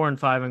State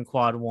 4-5 in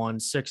quad 1,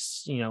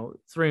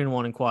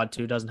 3-1 in quad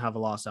 2, doesn't have a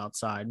loss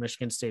outside.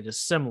 Michigan State is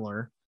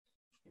similar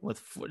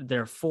with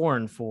their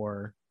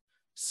 4-4,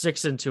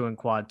 6-2 in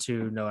quad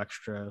 2, no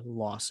extra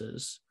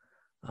losses.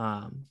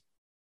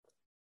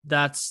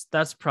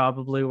 That's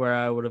probably where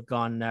I would have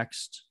gone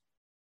next.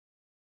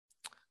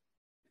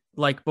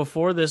 Like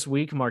before this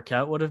week,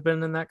 Marquette would have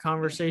been in that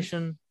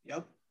conversation.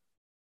 Yep.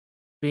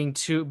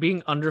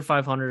 Being under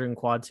 500 in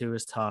quad 2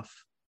 is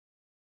tough.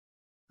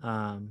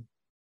 I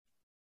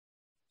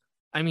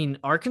mean,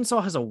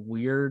 Arkansas has a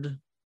weird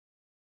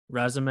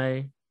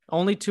resume.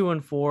 Only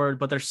 2-4,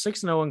 but they're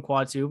 6-0 in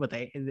quad 2, but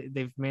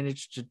they've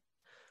managed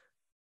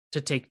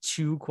to take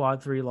 2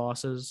 quad 3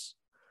 losses.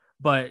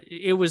 But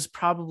it was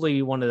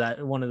probably one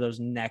of those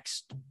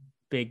next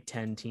Big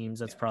 10 teams.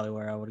 That's probably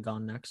where I would have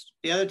gone next.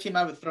 The other team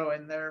I would throw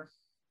in there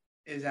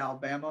is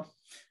Alabama.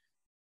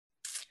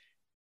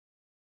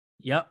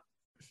 Yep.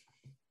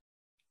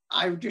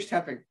 I just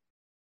have a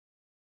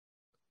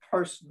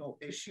personal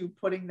issue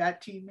putting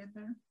that team in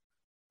there.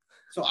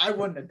 So I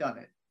wouldn't have done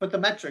it. But the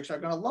metrics are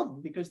going to love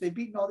them because they've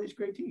beaten all these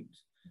great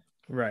teams.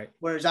 Right.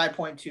 Whereas I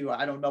point to,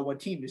 I don't know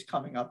what team is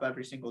coming up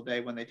every single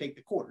day when they take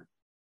the court.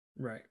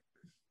 Right.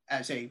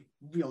 As a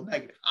real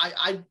negative.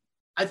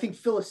 I think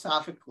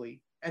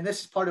philosophically, and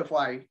this is part of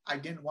why I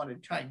didn't want to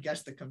try and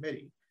guess the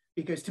committee,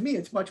 because to me,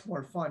 it's much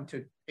more fun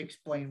to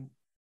explain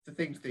the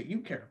things that you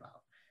care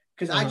about.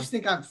 Because I just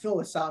think I'm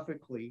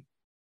philosophically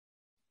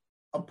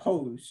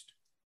opposed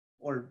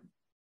or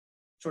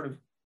sort of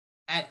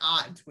at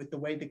odds with the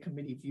way the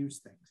committee views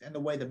things and the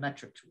way the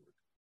metrics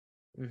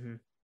work,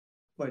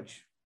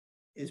 which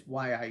is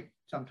why I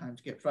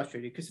sometimes get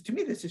frustrated. Because to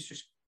me, this is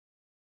just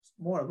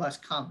more or less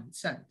common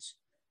sense.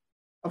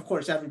 Of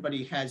course,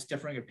 everybody has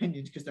differing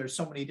opinions because there's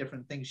so many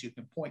different things you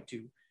can point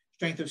to.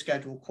 Strength of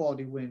schedule,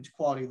 quality wins,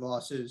 quality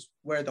losses,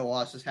 where the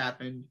losses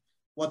happened,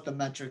 what the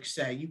metrics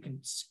say. You can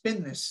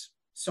spin this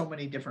so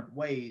many different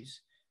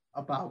ways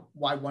about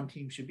why one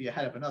team should be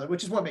ahead of another,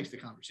 which is what makes the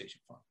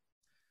conversation fun.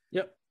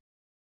 Yep.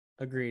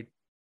 Agreed.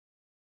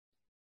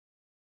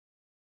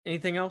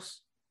 Anything else?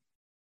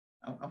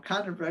 I'm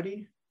kind of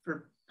ready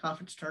for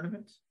conference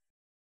tournaments.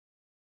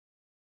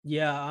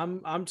 Yeah,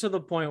 I'm to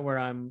the point where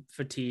I'm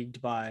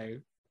fatigued by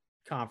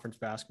conference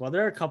basketball.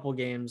 There are a couple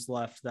games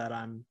left that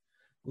I'm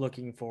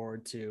looking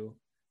forward to.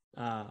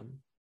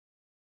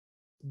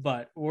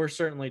 But we're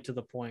certainly to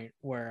the point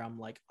where I'm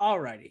like,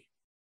 alrighty,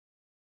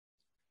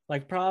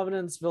 Like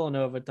Providence,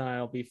 Villanova tonight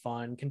will be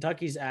fun.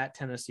 Kentucky's at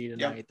Tennessee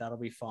tonight. Yep. That'll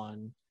be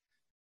fun.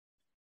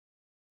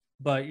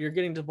 But you're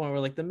getting to the point where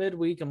like the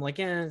midweek, I'm like,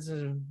 it's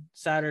a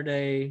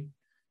Saturday.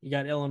 You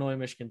got Illinois,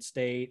 Michigan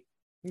State.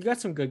 You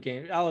got some good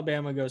games.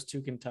 Alabama goes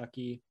to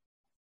Kentucky.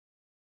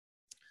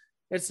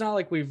 It's not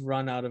like we've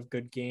run out of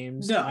good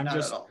games. No, not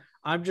at all.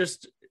 I'm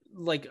just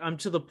like, I'm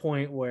to the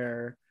point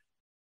where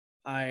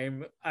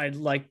I'd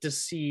like to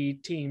see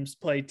teams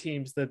play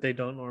teams that they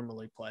don't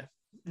normally play.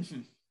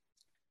 Mm-hmm.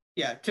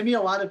 Yeah, to me,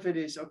 a lot of it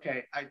is,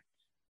 okay,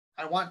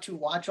 I want to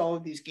watch all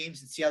of these games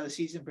and see how the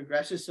season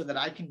progresses so that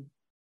I can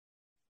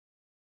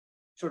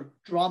sort of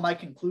draw my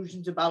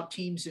conclusions about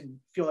teams and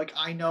feel like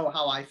I know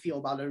how I feel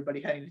about everybody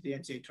heading to the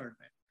NCAA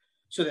tournament.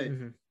 So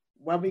that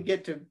when we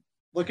get to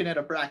looking at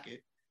a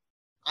bracket,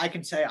 I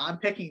can say, I'm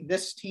picking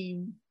this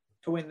team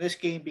to win this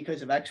game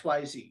because of X,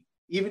 Y, Z.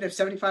 Even if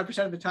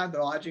 75% of the time the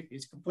logic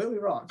is completely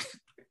wrong.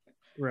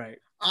 Right.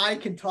 I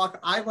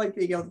like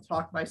being able to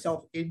talk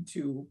myself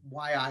into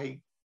why I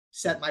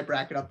set my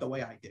bracket up the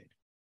way I did.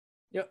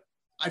 Yep.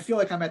 I feel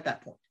like I'm at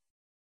that point.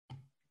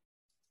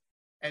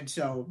 And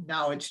so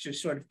now it's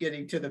just sort of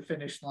getting to the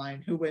finish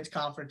line. Who wins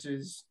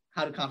conferences?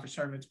 How do conference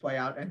tournaments play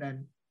out? And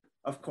then,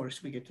 of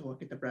course, we get to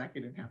look at the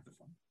bracket and have the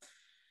fun.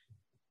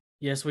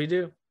 Yes, we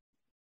do.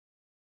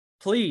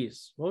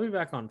 Please, we'll be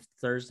back on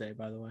Thursday,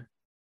 by the way,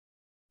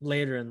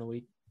 later in the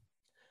week.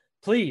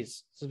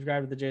 Please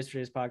subscribe to the Jays for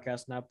Days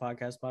podcast, now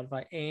podcast,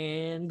 Spotify,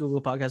 and Google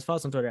Podcasts. Follow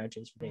us on Twitter at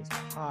Jays for Days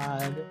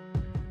Pod.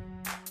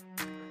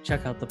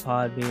 Check out the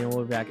pod being.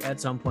 We'll be back at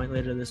some point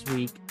later this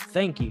week.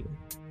 Thank you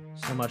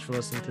so much for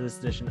listening to this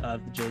edition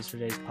of the Jays for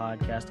Days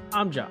podcast.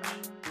 I'm Josh.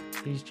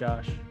 He's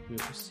Josh. We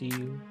will see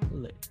you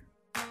later.